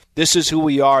started. This is who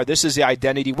we are. This is the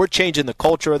identity. We're changing the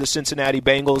culture of the Cincinnati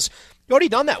Bengals. You've already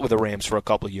done that with the Rams for a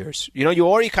couple of years. You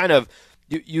already kind of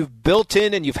you've built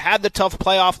in and you've had the tough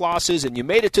playoff losses and you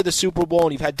made it to the Super Bowl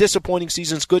and you've had disappointing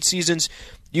seasons, good seasons.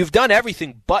 You've done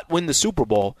everything but win the Super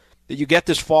Bowl. That you get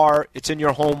this far, it's in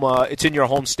your home. It's in your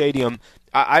home stadium.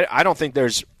 I don't think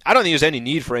there's any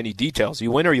need for any details.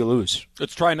 You win or you lose.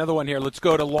 Let's try another one here. Let's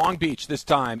go to Long Beach this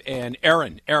time. And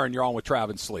Aaron, you're on with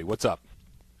Travis Slee. What's up?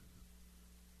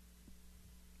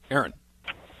 Aaron.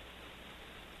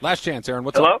 Last chance, Aaron.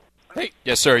 What's Hello? up? Hey.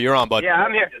 Yes, sir. You're on, bud. Yeah,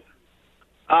 I'm here.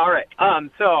 All right.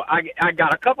 So I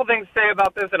got a couple things to say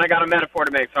about this, and I got a metaphor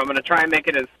to make, so I'm going to try and make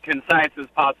it as concise as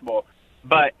possible.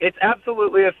 But it's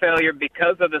absolutely a failure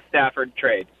because of the Stafford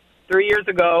trade. 3 years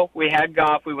ago, we had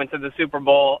Goff. We went to the Super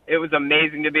Bowl. It was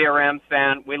amazing to be a Rams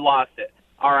fan. We lost it.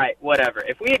 All right, whatever.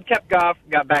 If we had kept Goff,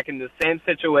 got back in the same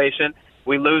situation,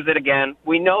 we lose it again.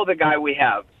 We know the guy we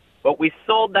have, but we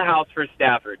sold the house for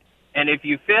Stafford. And if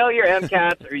you fail your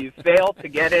MCATs or you fail to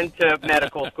get into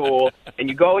medical school and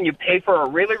you go and you pay for a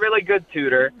really, really good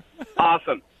tutor,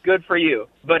 awesome. Good for you.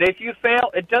 But if you fail,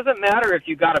 it doesn't matter if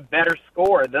you got a better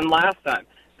score than last time.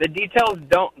 The details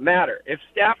don't matter. If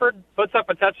Stafford puts up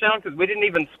a touchdown because we didn't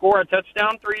even score a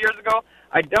touchdown 3 years ago,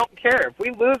 I don't care. If we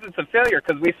lose, it's a failure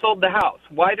because we sold the house.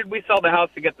 Why did we sell the house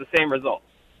to get the same result?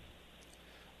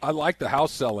 I like the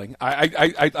house selling.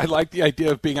 I like the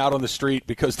idea of being out on the street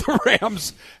because the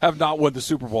Rams have not won the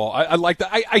Super Bowl. I like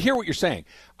that. I hear what you're saying.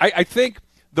 I think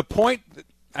the point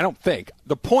 – I don't think.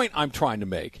 The point I'm trying to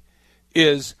make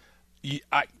is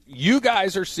you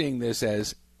guys are seeing this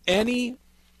as any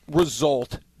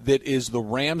result that is the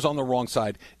Rams on the wrong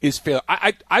side is failure.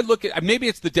 I look at, maybe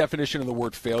it's the definition of the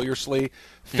word failure, Slee.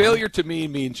 Failure to me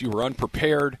means you were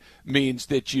unprepared, means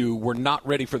that you were not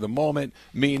ready for the moment,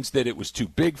 means that it was too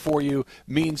big for you,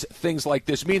 means things like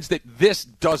this, means that this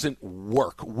doesn't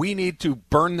work. We need to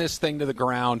burn this thing to the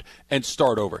ground and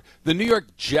start over. The New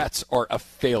York Jets are a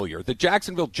failure. The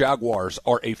Jacksonville Jaguars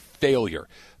are a failure.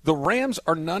 The Rams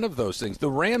are none of those things. The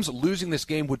Rams losing this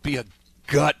game would be a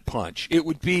gut punch. It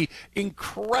would be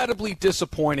incredibly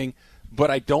disappointing, but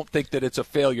I don't think that it's a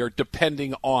failure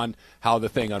depending on how the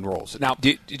thing unrolls. Now,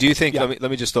 do you think, let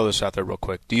me just throw this out there real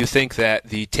quick. Do you think that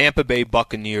the Tampa Bay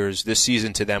Buccaneers this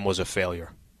season to them was a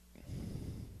failure?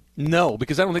 No,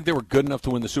 because I don't think they were good enough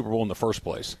to win the Super Bowl in the first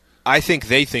place. I think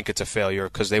they think it's a failure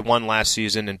because they won last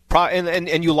season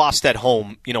and you lost at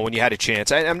home, when you had a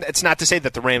chance. It's not to say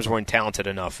that the Rams weren't talented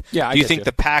enough. Yeah, do you think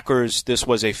the Packers, this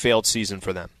was a failed season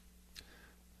for them?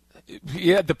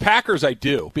 Yeah, the Packers I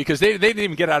do because they didn't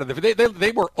even get out of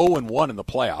they were 0-1 in the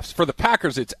playoffs. For the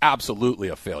Packers, it's absolutely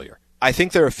a failure. I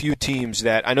think there are a few teams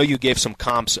that I know you gave some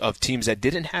comps of teams that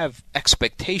didn't have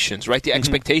expectations, right? The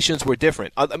expectations were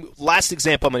different. Last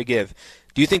example I'm going to give.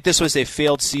 Do you think this was a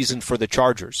failed season for the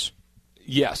Chargers?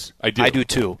 Yes, I do. I do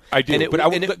too. I do.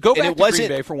 But go back to Green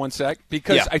Bay for one sec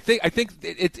because I think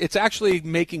it's actually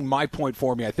making my point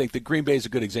for me. I think that Green Bay is a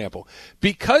good example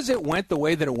because it went the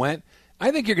way that it went. I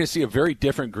think you're going to see a very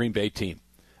different Green Bay team.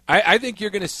 I think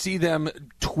you're going to see them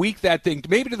tweak that thing,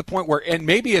 maybe to the point where, and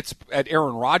maybe it's at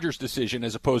Aaron Rodgers' decision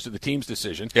as opposed to the team's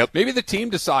decision. Yep. Maybe the team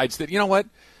decides that, you know what,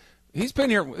 he's been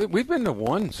here. We've been to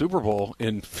one Super Bowl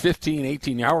in 15,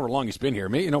 18, however long he's been here.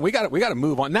 We got to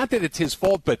move on. Not that it's his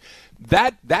fault, but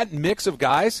that mix of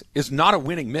guys is not a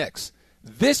winning mix.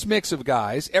 This mix of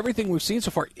guys, everything we've seen so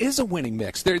far, is a winning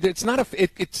mix.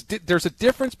 There's a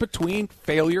difference between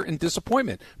failure and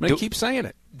disappointment. I'm going to keep saying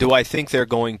it. Do I think they're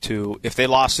going to, if they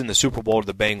lost in the Super Bowl to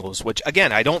the Bengals, which,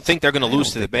 again, I don't think they're going to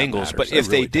lose to the Bengals, but if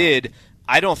they did,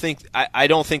 I don't think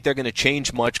they're going to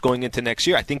change much going into next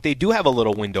year. I think they do have a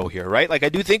little window here, right? Like, I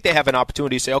do think they have an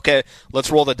opportunity to say, okay, let's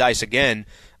roll the dice again.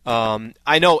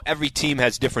 I know every team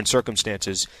has different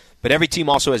circumstances, but every team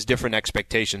also has different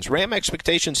expectations. Ram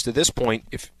expectations to this point,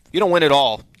 if you don't win it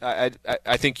all,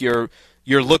 I think you're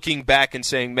looking back and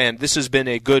saying, man, this has been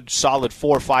a good, solid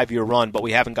 4 or 5 year run, but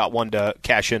we haven't got one to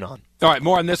cash in on. All right,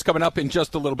 more on this coming up in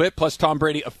just a little bit. Plus, Tom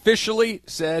Brady officially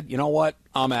said, you know what,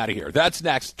 I'm out of here. That's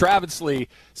next. Travis Lee,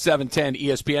 710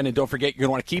 ESPN. And don't forget, you're going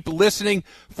to want to keep listening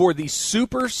for the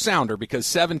Super Sounder, because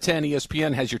 710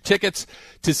 ESPN has your tickets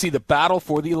to see the battle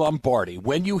for the Lombardi.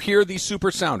 When you hear the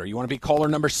Super Sounder, you want to be caller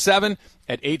number 7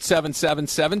 at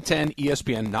 877-710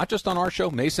 ESPN. Not just on our show,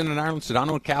 Mason and Ireland,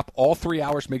 Sedano and Cap, all 3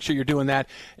 hours. Make sure you're doing that.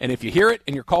 And if you hear it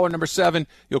and you're caller number 7,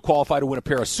 you'll qualify to win a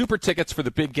pair of super tickets for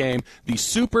the big game, the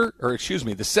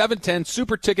 710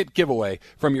 Super Ticket giveaway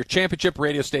from your championship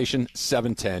radio station,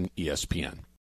 710 ESPN.